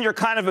 10, you're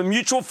kind of a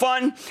mutual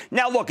fund.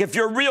 Now, look, if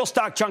you're a real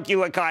stock junkie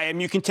like I am,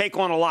 you can take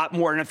on a lot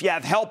more. And if you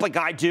have help like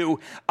I do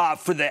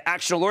for the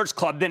Action Alerts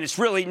Club, then it's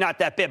really not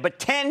that bad. But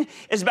 10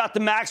 is about the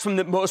maximum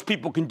that most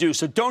people can do.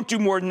 So don't do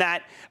more than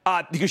that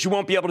because you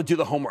won't be able to do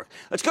the homework.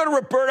 Let's go to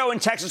Roberto in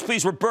Texas,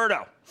 please.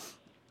 Roberto.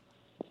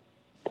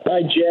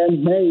 Hi,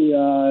 Jen. Hey,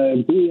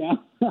 booyah.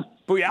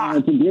 Booyah.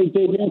 It's a great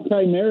day here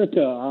in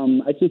America.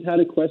 I just had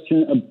a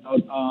question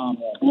about,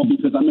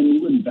 because I'm a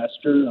new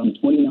investor. I'm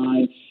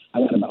 29. I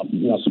got about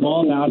a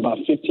small amount, about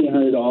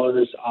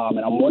 $1,500, and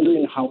I'm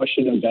wondering how I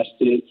should invest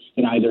it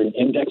in either an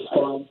index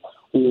fund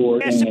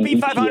or S&P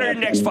 500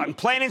 index fund.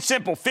 Plain and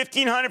simple.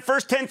 $1,500,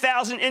 first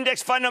 $10,000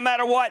 index fund no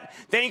matter what.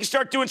 Then you can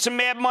start doing some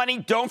mad money.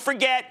 Don't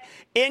forget,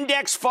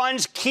 index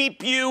funds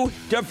keep you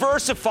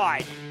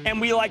diversified. And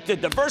we like to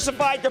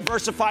diversify.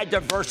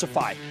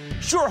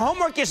 Sure,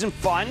 homework isn't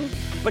fun,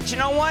 but you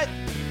know what?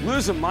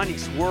 Losing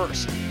money's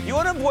worse. You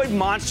want to avoid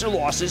monster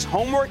losses.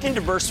 Homework and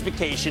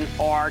diversification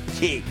are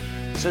key.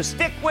 So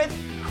stick with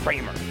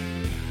Cramer.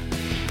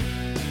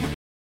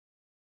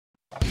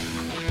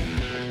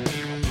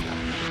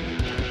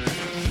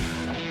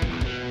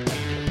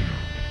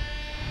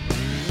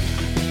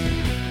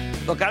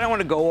 Look, I don't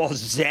want to go all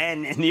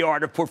zen in the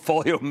art of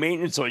portfolio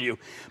maintenance on you,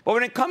 but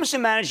when it comes to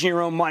managing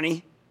your own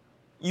money,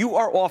 you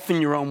are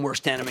often your own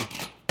worst enemy.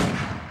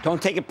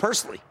 Don't take it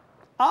personally.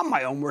 I'm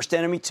my own worst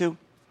enemy, too.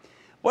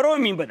 What do I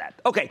mean by that?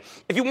 Okay,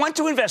 if you want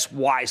to invest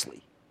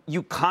wisely,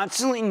 you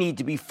constantly need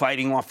to be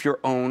fighting off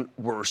your own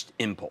worst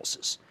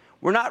impulses.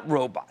 We're not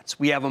robots.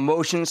 We have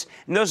emotions,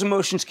 and those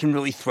emotions can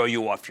really throw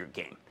you off your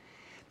game.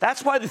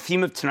 That's why the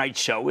theme of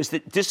tonight's show is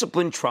that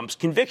discipline trumps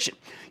conviction.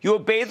 You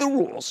obey the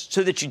rules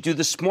so that you do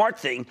the smart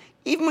thing,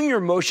 even when your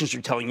emotions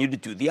are telling you to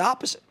do the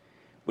opposite.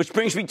 Which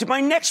brings me to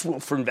my next rule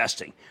for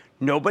investing.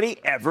 Nobody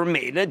ever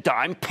made a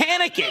dime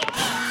panicking.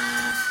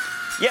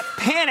 Yet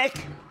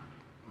panic,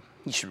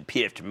 you should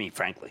repeat after me,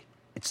 frankly.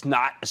 It's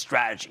not a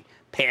strategy.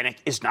 Panic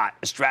is not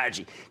a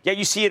strategy. Yet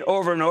you see it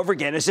over and over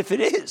again as if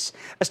it is.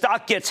 A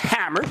stock gets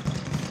hammered,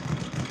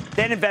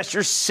 then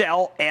investors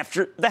sell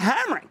after the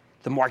hammering.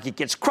 The market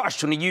gets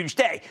crushed on a huge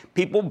day.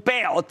 People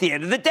bail at the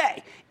end of the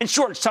day. In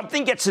short,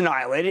 something gets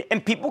annihilated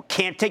and people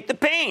can't take the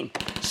pain.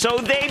 So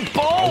they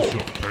bowl.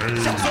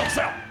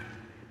 Sell.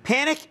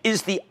 Panic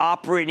is the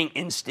operating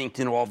instinct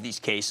in all of these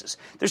cases.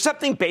 There's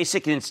something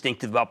basic and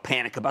instinctive about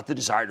panic, about the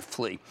desire to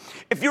flee.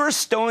 If you're a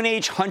Stone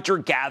Age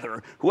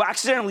hunter-gatherer who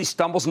accidentally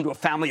stumbles into a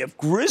family of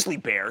grizzly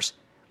bears,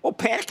 well,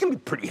 panic can be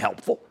pretty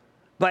helpful.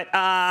 But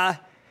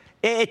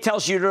it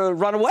tells you to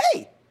run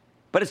away.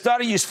 But it's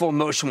not a useful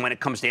emotion when it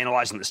comes to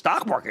analyzing the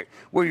stock market,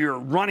 where you're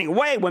running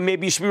away when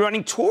maybe you should be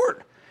running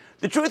toward.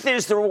 The truth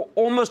is there will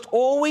almost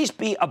always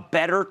be a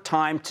better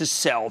time to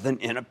sell than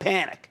in a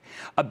panic,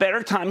 a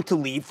better time to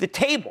leave the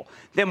table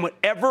than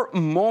whatever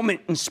moment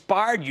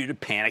inspired you to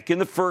panic in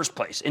the first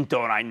place. And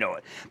don't I know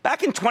it?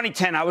 Back in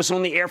 2010, I was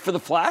on the air for the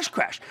flash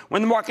crash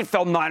when the market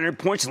fell 900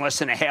 points in less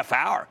than a half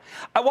hour.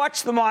 I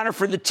watched the monitor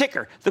for the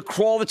ticker, the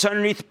crawl that's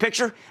underneath the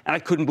picture, and I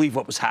couldn't believe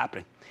what was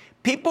happening.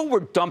 People were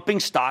dumping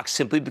stocks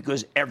simply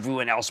because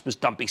everyone else was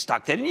dumping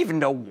stock. They didn't even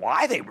know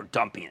why they were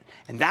dumping it.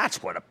 And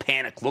that's what a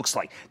panic looks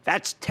like.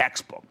 That's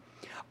textbook.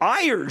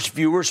 I urge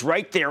viewers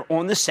right there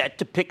on the set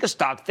to pick a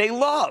stock they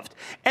loved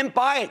and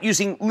buy it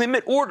using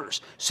limit orders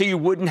so you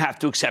wouldn't have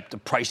to accept a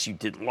price you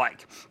didn't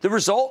like. The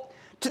result?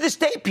 To this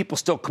day, people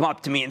still come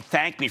up to me and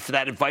thank me for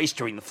that advice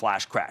during the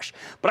flash crash.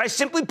 But I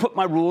simply put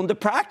my rule into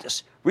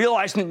practice,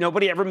 realizing that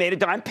nobody ever made a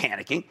dime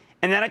panicking,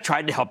 and then I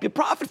tried to help you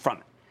profit from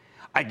it.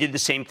 I did the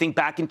same thing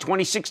back in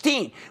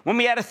 2016 when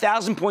we had a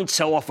 1,000-point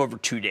sell-off over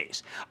 2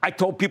 days. I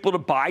told people to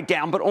buy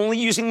down, but only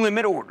using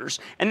limit orders,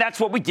 and that's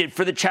what we did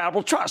for the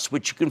Charitable Trust,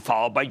 which you can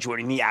follow by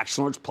joining the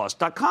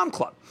ActionAlertsPlus.com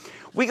club.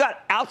 We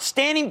got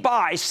outstanding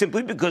buys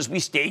simply because we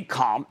stayed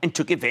calm and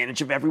took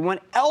advantage of everyone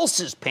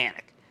else's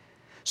panic.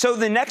 So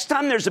the next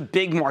time there's a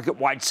big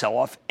market-wide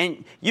sell-off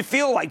and you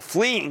feel like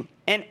fleeing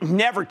and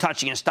never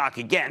touching a stock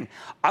again,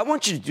 I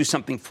want you to do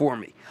something for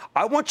me.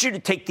 I want you to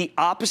take the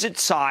opposite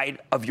side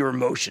of your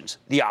emotions,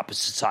 the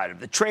opposite side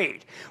of the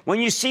trade. When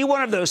you see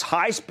one of those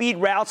high-speed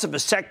routes of a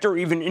sector or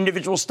even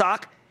individual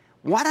stock,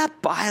 why not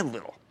buy a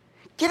little?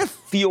 Get a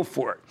feel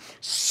for it.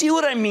 See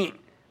what I mean?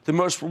 The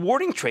most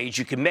rewarding trades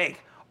you can make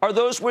are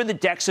those where the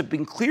decks have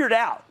been cleared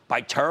out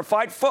by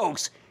terrified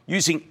folks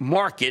using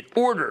market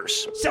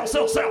orders. Sell,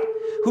 sell, sell.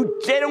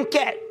 Who they don't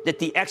get that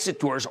the exit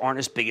doors aren't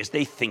as big as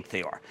they think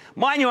they are.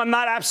 Mind you, I'm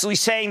not absolutely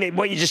saying that,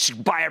 well, you just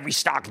should buy every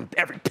stock and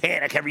every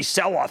panic, every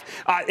sell-off.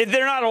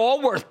 They're not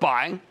all worth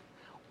buying.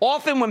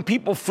 Often when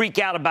people freak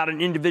out about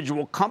an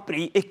individual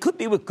company, it could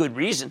be with good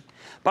reason.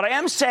 But I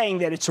am saying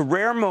that it's a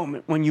rare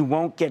moment when you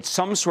won't get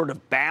some sort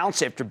of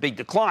bounce after a big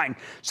decline.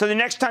 So the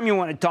next time you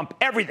want to dump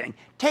everything,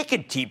 take a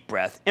deep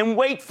breath and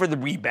wait for the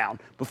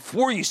rebound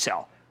before you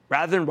sell,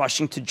 rather than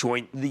rushing to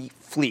join the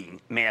fleeing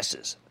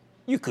masses.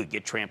 You could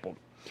get trampled.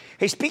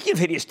 Hey, speaking of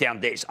hideous down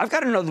days, I've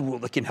got another rule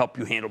that can help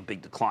you handle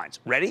big declines.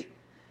 Ready?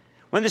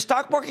 When the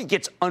stock market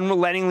gets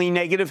unrelentingly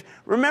negative,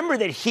 remember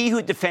that he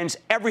who defends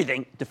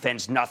everything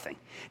defends nothing.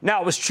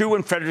 Now, it was true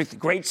when Frederick the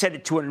Great said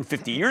it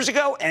 250 years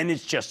ago, and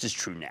it's just as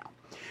true now.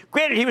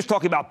 Granted, he was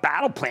talking about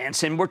battle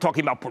plans, and we're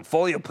talking about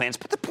portfolio plans,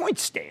 but the point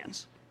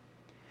stands.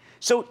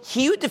 So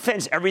he who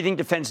defends everything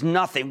defends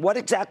nothing. What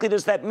exactly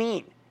does that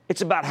mean?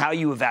 It's about how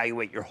you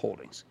evaluate your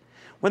holdings.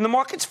 When the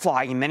market's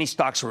flying and many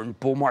stocks are in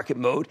bull market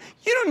mode,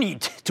 you don't need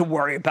to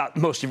worry about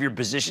most of your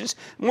positions.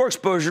 More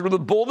exposure to the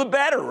bull, the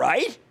better,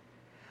 right?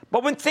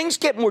 But when things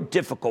get more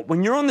difficult,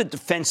 when you're on the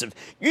defensive,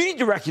 you need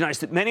to recognize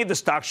that many of the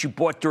stocks you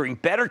bought during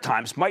better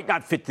times might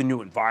not fit the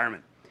new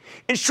environment.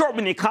 In short,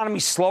 when the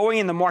economy's slowing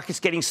and the market's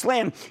getting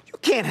slammed, you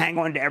can't hang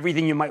on to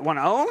everything you might want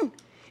to own.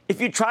 If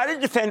you try to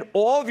defend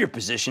all of your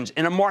positions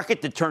in a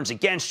market that turns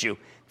against you,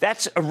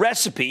 that's a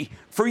recipe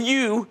for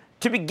you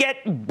to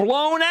get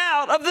blown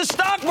out of the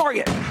stock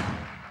market.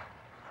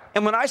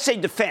 And when I say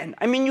defend,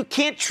 I mean you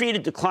can't treat a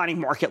declining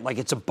market like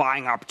it's a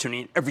buying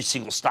opportunity in every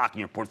single stock in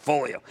your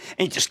portfolio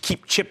and you just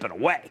keep chipping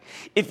away.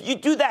 If you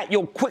do that,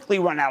 you'll quickly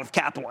run out of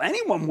capital.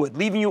 Anyone would,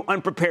 leaving you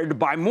unprepared to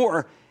buy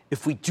more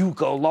if we do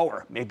go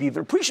lower, maybe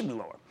even appreciably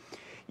lower.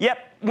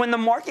 Yet, when the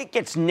market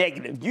gets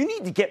negative, you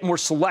need to get more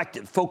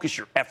selective, focus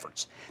your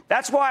efforts.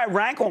 That's why I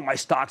rank all my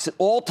stocks at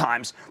all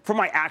times for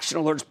my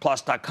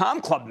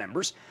ActionAlertsPlus.com club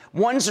members.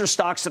 Ones are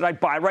stocks that I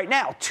buy right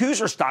now.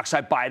 Twos are stocks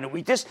I buy in a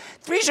weakness.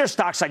 Threes are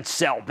stocks I'd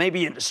sell,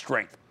 maybe into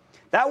strength.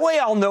 That way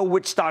I'll know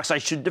which stocks I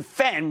should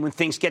defend when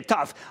things get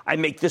tough. I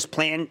make this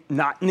plan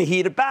not in the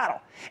heat of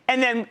battle.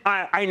 And then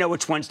I know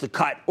which ones to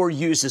cut or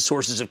use as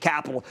sources of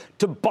capital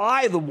to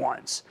buy the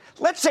ones.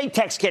 Let's say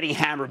tech's getting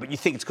hammered, but you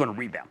think it's going to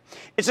rebound.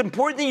 It's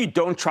important that you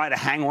don't try to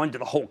hang on to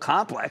the whole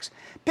complex.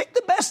 Pick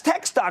the best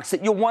tech stocks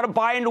that you'll want to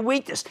buy into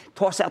weakness.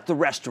 Toss out the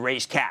rest to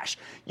raise cash.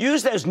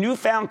 Use those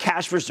newfound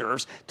cash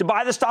reserves to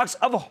buy the stocks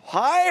of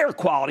higher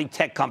quality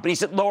tech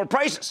companies at lower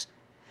prices.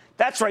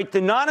 That's right, the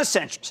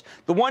non-essentials,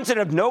 the ones that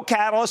have no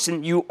catalyst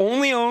and you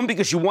only own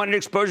because you wanted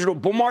exposure to a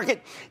bull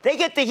market, they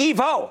get the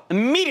heave-ho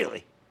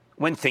immediately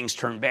when things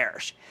turn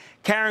bearish.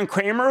 Jim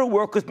Cramer, who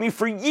worked with me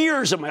for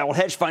years at my old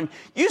hedge fund,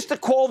 used to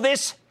call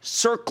this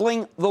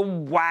circling the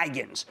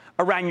wagons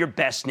around your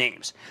best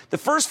names. The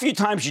first few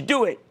times you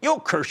do it, you'll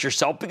curse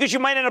yourself because you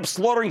might end up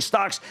slaughtering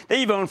stocks that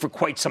you've owned for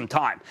quite some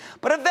time.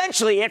 But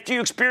eventually, after you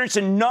experience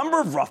a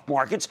number of rough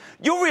markets,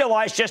 you'll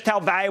realize just how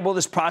valuable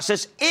this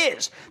process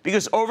is,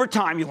 because over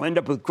time, you'll end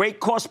up with great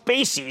cost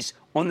bases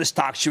on the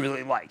stocks you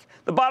really like.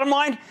 The bottom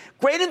line,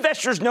 great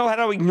investors know how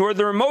to ignore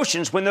their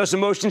emotions when those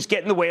emotions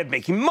get in the way of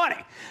making money.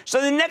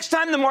 So the next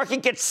time the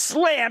market gets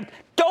slammed,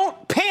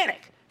 don't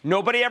panic.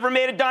 Nobody ever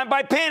made a dime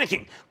by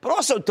panicking. But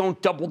also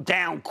don't double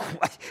down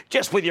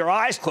just with your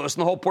eyes closed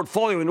and the whole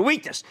portfolio into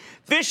weakness.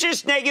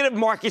 Vicious negative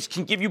markets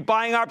can give you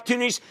buying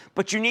opportunities,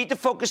 but you need to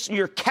focus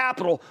your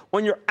capital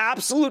on your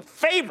absolute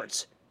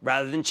favorites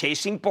rather than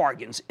chasing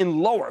bargains in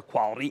lower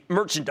quality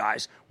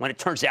merchandise when it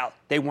turns out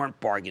they weren't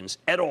bargains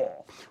at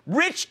all.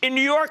 Rich in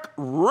New York,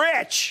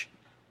 Rich.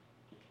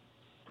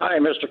 Hi,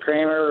 Mr.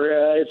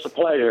 Cramer. It's a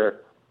pleasure.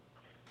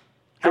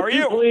 How are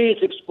you? Could you please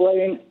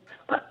explain?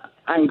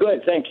 I'm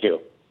good, thank you.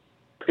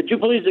 Could you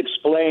please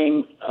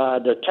explain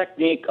the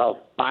technique of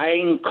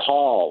buying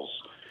calls,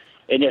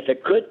 and if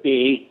it could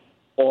be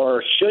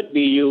or should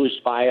be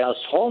used by us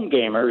home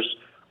gamers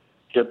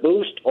to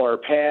boost or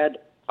pad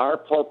our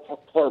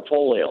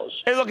portfolios?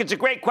 Hey, look, it's a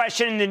great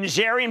question. The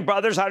Nazarian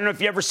brothers, I don't know if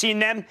you've ever seen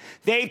them.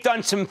 They've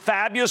done some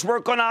fabulous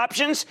work on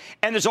options,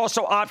 and there's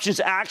also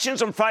options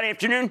actions on Friday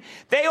afternoon.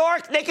 They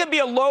can be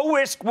a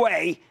low-risk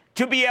way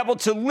to be able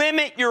to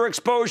limit your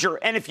exposure.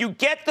 And if you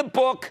get the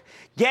book,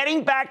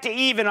 Getting Back to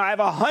Even, I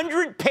have a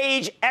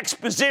 100-page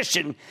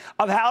exposition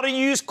of how to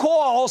use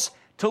calls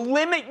to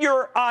limit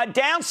your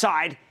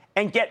downside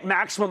and get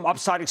maximum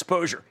upside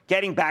exposure.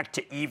 Getting Back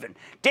to Even.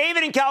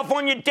 David in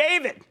California.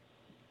 David.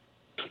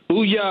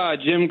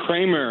 Booyah, Jim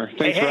Cramer.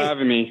 Thanks for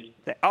having me.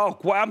 Oh,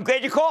 well, I'm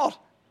glad you called.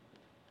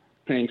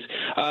 Thanks.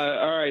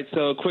 All right,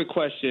 so quick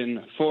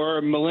question.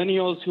 For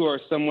millennials who are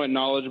somewhat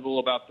knowledgeable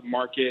about the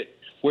market,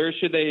 where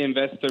should they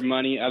invest their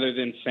money other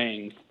than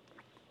FANG?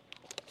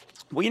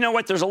 Well, you know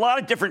what? There's a lot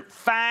of different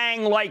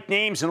FANG-like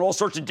names in all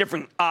sorts of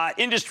different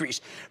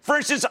industries. For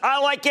instance, I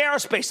like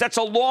aerospace. That's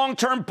a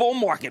long-term bull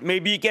market.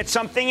 Maybe you get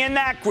something in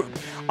that group.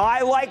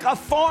 I like a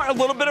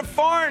little bit of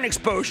foreign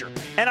exposure,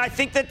 and I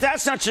think that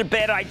that's not such a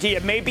bad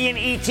idea. Maybe an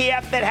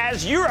ETF that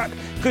has Europe,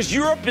 because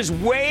Europe is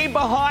way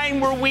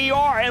behind where we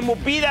are and will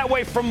be that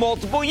way for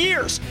multiple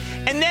years.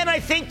 And then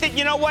I think that,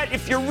 you know what?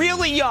 If you're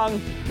really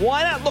young,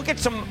 why not look at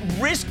some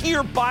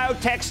riskier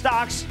biotech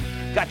stocks?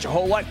 Got your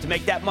whole life to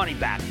make that money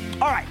back.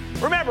 All right,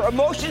 remember,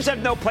 emotions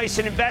have no place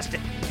in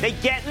investing. They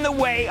get in the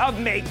way of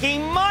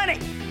making money.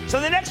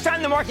 So the next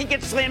time the market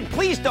gets slammed,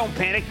 please don't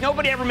panic.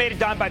 Nobody ever made a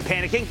dime by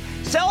panicking.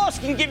 Sell-offs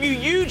can give you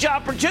huge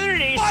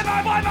opportunities.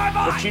 Buy.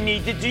 But you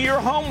need to do your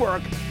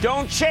homework.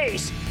 Don't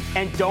chase,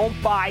 and don't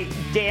buy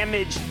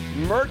damaged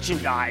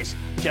merchandise,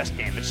 just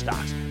damaged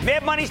stocks.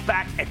 Mad Money's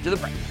back after the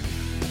break.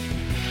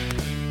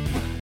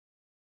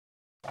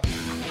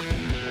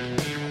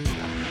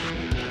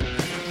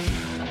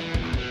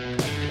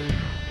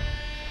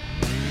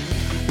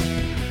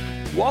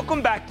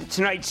 Welcome back to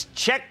tonight's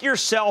Check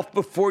Yourself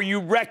Before You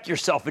Wreck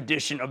Yourself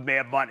edition of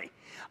Mad Money.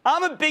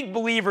 I'm a big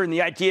believer in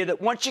the idea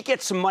that once you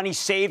get some money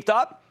saved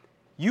up,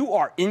 you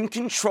are in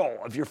control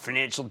of your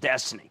financial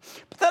destiny.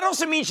 But that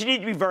also means you need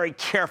to be very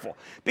careful,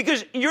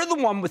 because you're the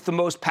one with the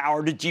most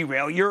power to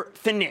derail your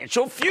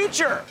financial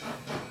future.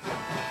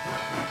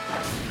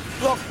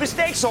 Look,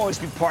 mistakes always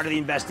be part of the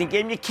investing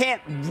game. You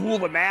can't rule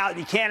them out.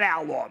 You can't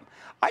outlaw them.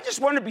 I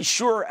just want to be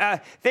sure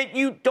that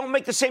you don't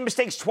make the same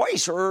mistakes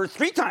twice or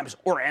three times,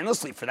 or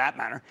endlessly for that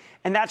matter.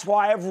 And that's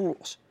why I have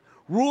rules.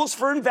 Rules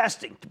for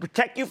investing to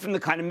protect you from the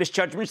kind of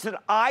misjudgments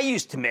that I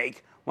used to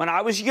make when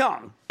I was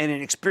young and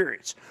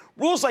inexperienced.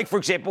 Rules like, for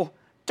example,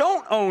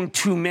 don't own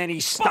too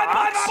many stocks.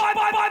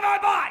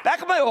 Buy.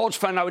 Back at my old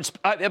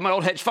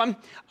hedge fund,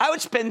 I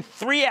would spend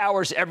 3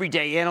 hours every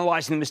day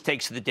analyzing the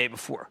mistakes of the day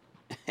before.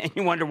 And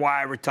you wonder why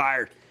I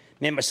retired.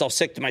 Made myself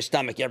sick to my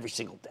stomach every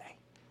single day.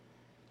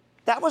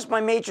 That was my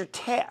major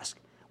task,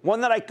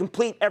 one that I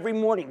complete every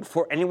morning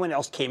before anyone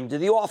else came into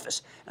the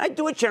office. And I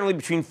do it generally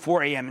between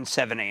 4 a.m. and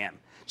 7 a.m.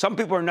 Some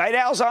people are night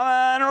owls,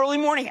 I'm an early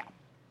morning owl.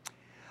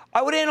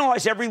 I would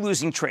analyze every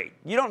losing trade.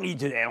 You don't need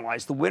to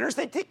analyze the winners.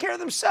 They take care of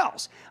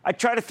themselves. I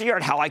try to figure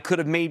out how I could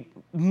have made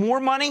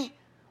more money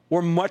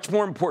or, much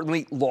more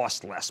importantly,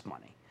 lost less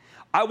money.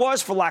 I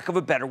was, for lack of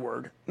a better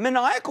word,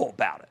 maniacal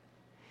about it.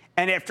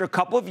 And after a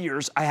couple of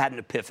years, I had an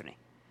epiphany.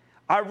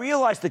 I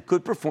realized that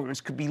good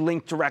performance could be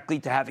linked directly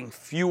to having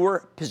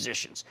fewer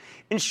positions.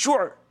 In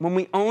short, when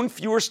we own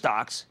fewer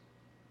stocks,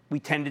 we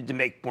tended to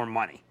make more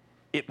money.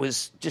 It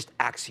was just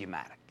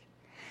axiomatic.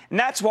 And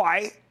that's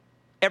why,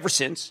 ever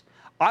since,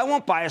 I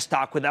won't buy a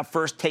stock without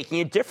first taking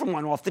a different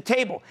one off the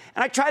table.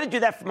 And I try to do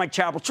that for my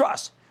charitable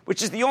trust,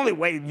 which is the only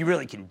way you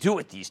really can do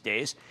it these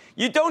days.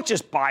 You don't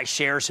just buy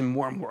shares in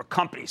more and more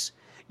companies.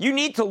 You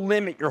need to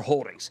limit your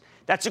holdings.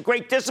 That's a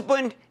great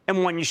discipline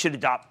and one you should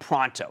adopt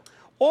pronto.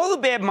 All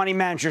the bad money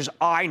managers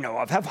I know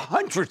of have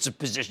hundreds of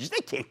positions. They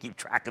can't keep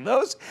track of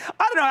those.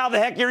 I don't know how the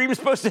heck you're even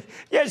supposed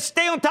to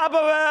stay on top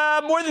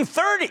of more than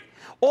 30.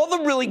 All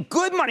the really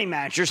good money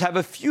managers have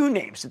a few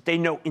names that they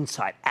know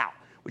inside out.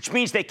 which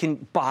means they can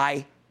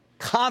buy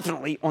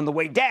confidently on the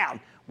way down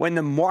when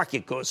the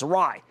market goes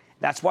awry.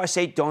 That's why I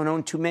say don't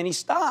own too many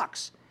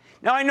stocks.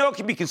 Now, I know it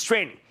can be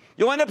constraining.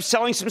 You'll end up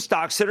selling some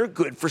stocks that are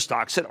good for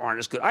stocks that aren't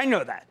as good. I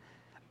know that.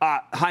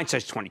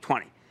 Hindsight's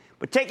 20/20.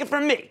 But take it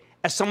from me,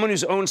 as someone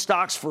who's owned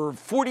stocks for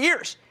 40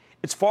 years,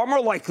 it's far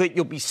more likely that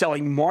you'll be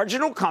selling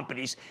marginal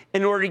companies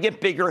in order to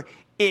get bigger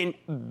in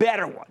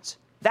better ones.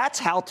 That's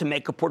how to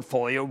make a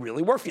portfolio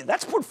really work for you.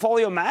 That's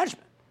portfolio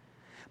management.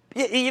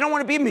 You don't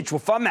want to be a mutual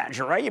fund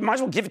manager, right? You might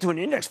as well give it to an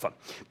index fund.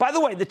 By the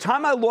way, the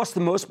time I lost the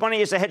most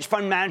money as a hedge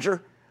fund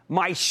manager,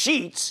 my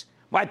sheets,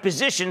 my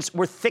positions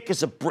were thick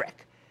as a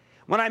brick.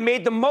 When I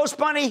made the most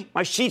money,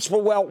 my sheets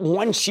were, well,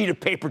 one sheet of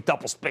paper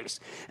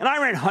double-spaced. And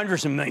I ran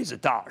hundreds of millions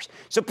of dollars.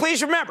 So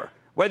please remember,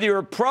 whether you're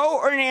a pro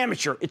or an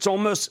amateur, it's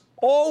almost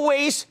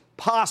always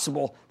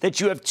possible that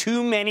you have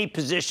too many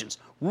positions.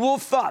 Rule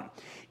of thumb,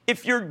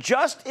 if you're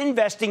just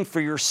investing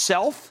for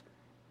yourself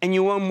and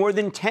you own more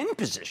than 10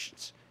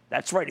 positions,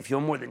 that's right, if you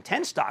own more than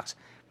 10 stocks,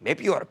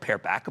 maybe you ought to pare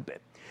back a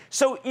bit.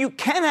 So you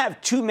can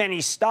have too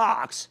many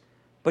stocks,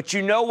 but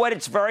you know what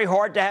it's very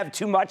hard to have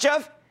too much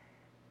of?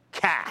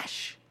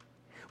 Cash.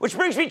 Which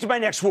brings me to my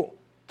next rule.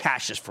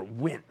 Cash is for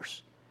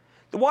winners.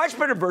 The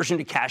widespread aversion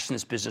to cash in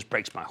this business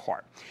breaks my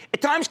heart.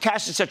 At times,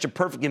 cash is such a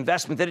perfect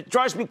investment that it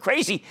drives me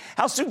crazy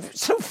how so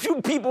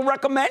few people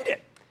recommend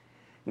it.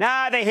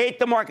 They hate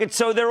the market,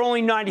 so they're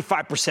only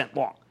 95%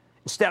 long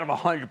instead of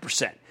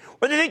 100%.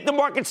 Or they think the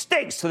market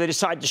stinks, so they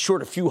decide to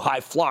short a few high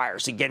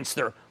flyers against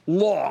their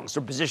longs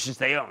or positions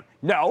they own.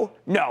 No,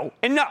 no,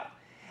 and no.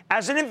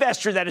 As an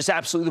investor, that is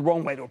absolutely the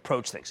wrong way to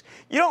approach things.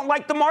 You don't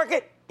like the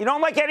market? You don't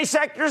like any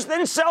sectors?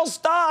 Then sell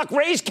stock.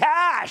 Raise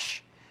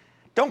cash.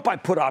 Don't buy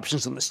put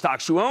options on the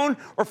stocks you own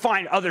or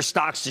find other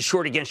stocks to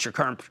short against your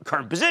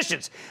current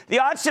positions. The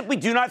odds simply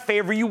do not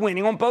favor you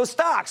winning on both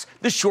stocks,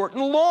 the short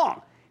and the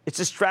long. It's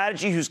a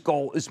strategy whose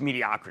goal is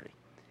mediocrity.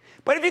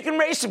 But if you can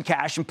raise some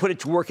cash and put it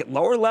to work at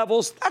lower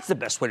levels, that's the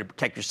best way to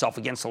protect yourself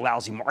against a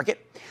lousy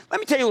market.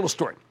 Let me tell you a little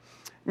story.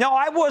 Now,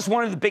 I was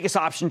one of the biggest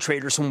option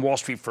traders on Wall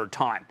Street for a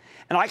time.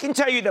 And I can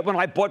tell you that when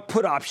I bought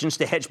put options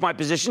to hedge my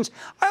positions,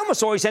 I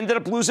almost always ended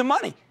up losing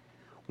money.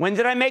 When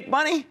did I make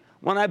money?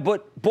 When I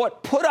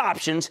bought put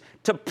options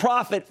to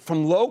profit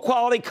from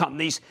low-quality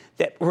companies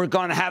that were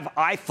going to have,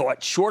 I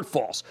thought,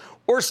 shortfalls,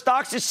 or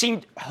stocks that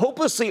seemed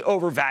hopelessly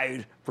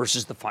overvalued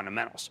versus the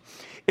fundamentals.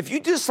 If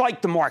you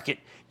dislike the market,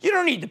 you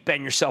don't need to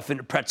bend yourself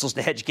into pretzels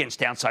to hedge against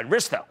downside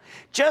risk, though.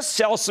 Just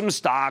sell some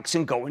stocks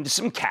and go into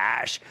some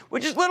cash,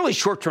 which is literally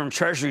short-term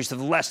treasuries of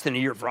the less than a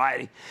year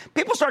variety.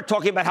 People start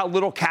talking about how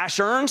little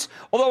cash earns,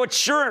 although it's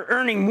sure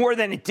earning more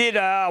than it did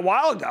a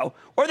while ago.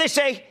 Or they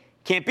say,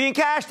 can't be in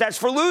cash, that's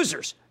for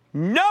losers.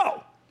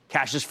 No,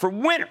 cash is for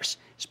winners,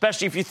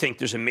 especially if you think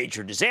there's a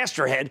major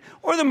disaster ahead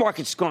or the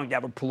market's going to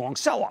have a prolonged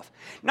sell-off.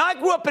 Now, I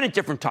grew up in a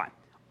different time.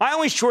 I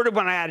only shorted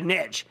when I had an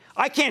edge.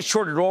 I can't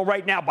short at all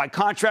right now by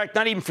contract,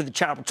 not even for the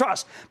charitable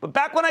trust. But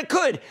back when I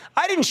could,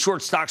 I didn't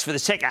short stocks for the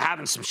sake of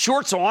having some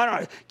shorts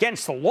on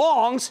against the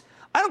longs.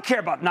 I don't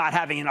care about not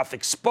having enough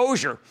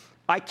exposure.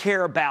 I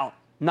care about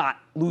not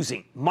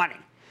losing money.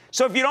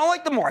 So if you don't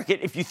like the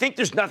market, if you think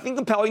there's nothing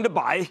compelling to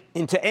buy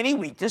into any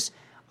weakness,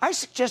 I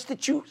suggest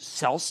that you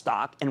sell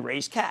stock and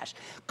raise cash.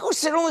 Go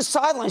sit on the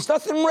sidelines.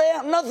 Nothing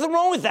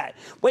wrong with that.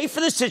 Wait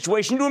for the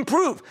situation to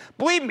improve.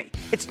 Believe me,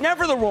 it's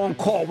never the wrong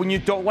call when you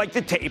don't like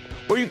the tape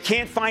or you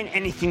can't find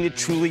anything that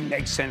truly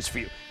makes sense for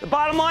you. The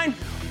bottom line,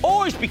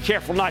 always be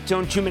careful not to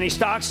own too many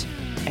stocks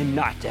and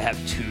not to have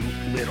too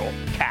little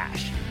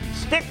cash.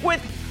 Stick with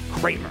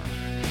Cramer.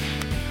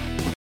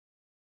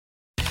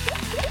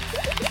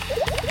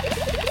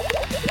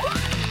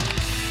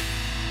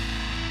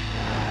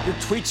 Your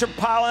tweets are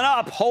piling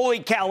up. Holy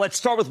cow. Let's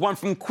start with one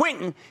from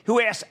Quentin, who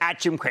asked at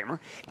Jim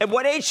Cramer, at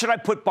what age should I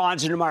put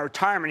bonds into my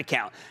retirement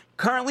account?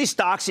 Currently,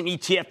 stocks and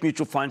ETF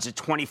mutual funds at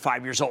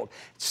 25 years old,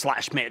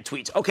 /mad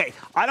tweets. Okay,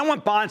 I don't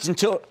want bonds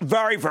until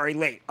very, very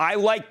late. I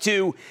like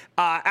to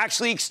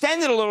actually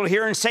extend it a little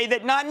here and say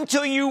that not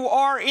until you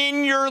are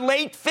in your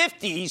late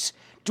 50s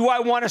do I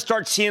want to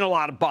start seeing a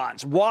lot of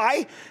bonds.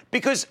 Why?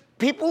 Because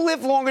people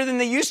live longer than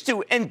they used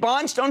to, and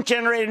bonds don't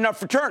generate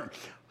enough return.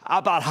 How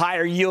about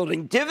higher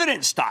yielding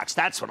dividend stocks?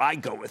 That's what I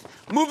go with.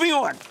 Moving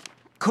on.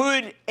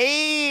 Could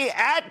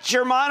at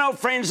Germano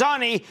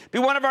Franzani be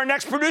one of our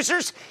next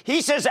producers?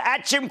 He says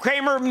at Jim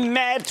Cramer,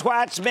 mad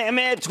twats,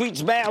 mad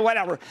tweets, mad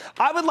whatever.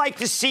 I would like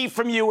to see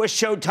from you a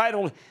show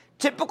titled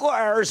Typical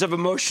Errors of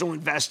Emotional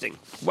Investing.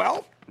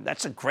 Well,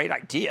 that's a great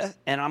idea,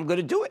 and I'm going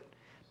to do it.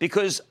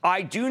 Because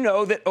I do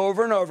know that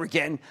over and over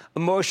again,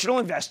 emotional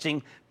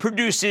investing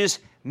produces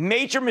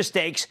major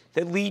mistakes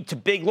that lead to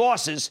big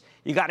losses.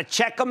 You got to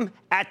check them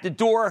at the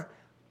door,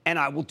 and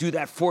I will do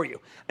that for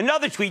you.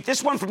 Another tweet,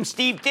 this one from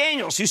Steve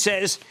Daniels, who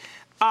says,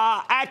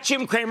 at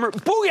Jim Cramer,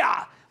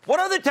 booyah! What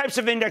other types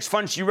of index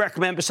funds do you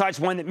recommend besides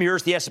one that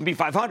mirrors the S&P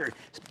 500?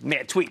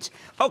 Mad tweets.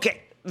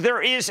 Okay,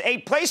 there is a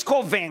place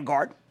called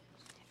Vanguard,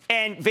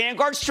 and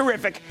Vanguard's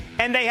terrific,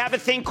 and they have a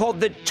thing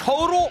called the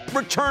Total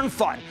Return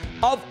Fund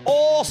of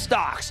all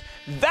stocks.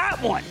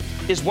 That one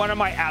is one of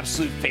my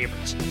absolute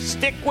favorites.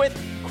 Stick with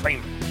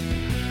Cramer.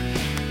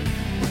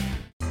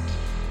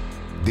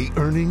 The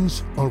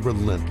earnings are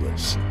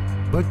relentless.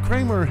 But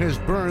Cramer has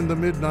burned the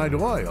midnight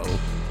oil,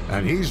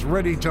 and he's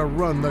ready to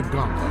run the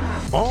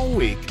gauntlet. All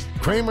week,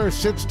 Cramer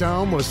sits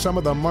down with some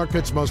of the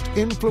market's most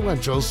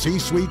influential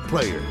C-suite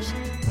players.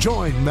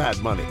 Join Mad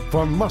Money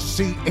for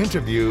must-see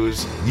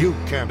interviews you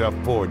can't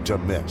afford to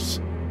miss.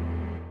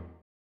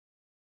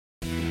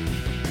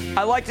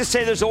 I like to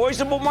say there's always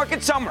a bull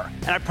market somewhere,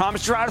 and I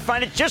promise to try to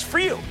find it just for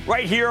you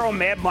right here on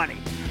Mad Money.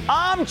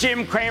 I'm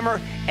Jim Cramer,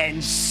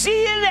 and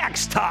see you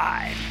next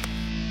time.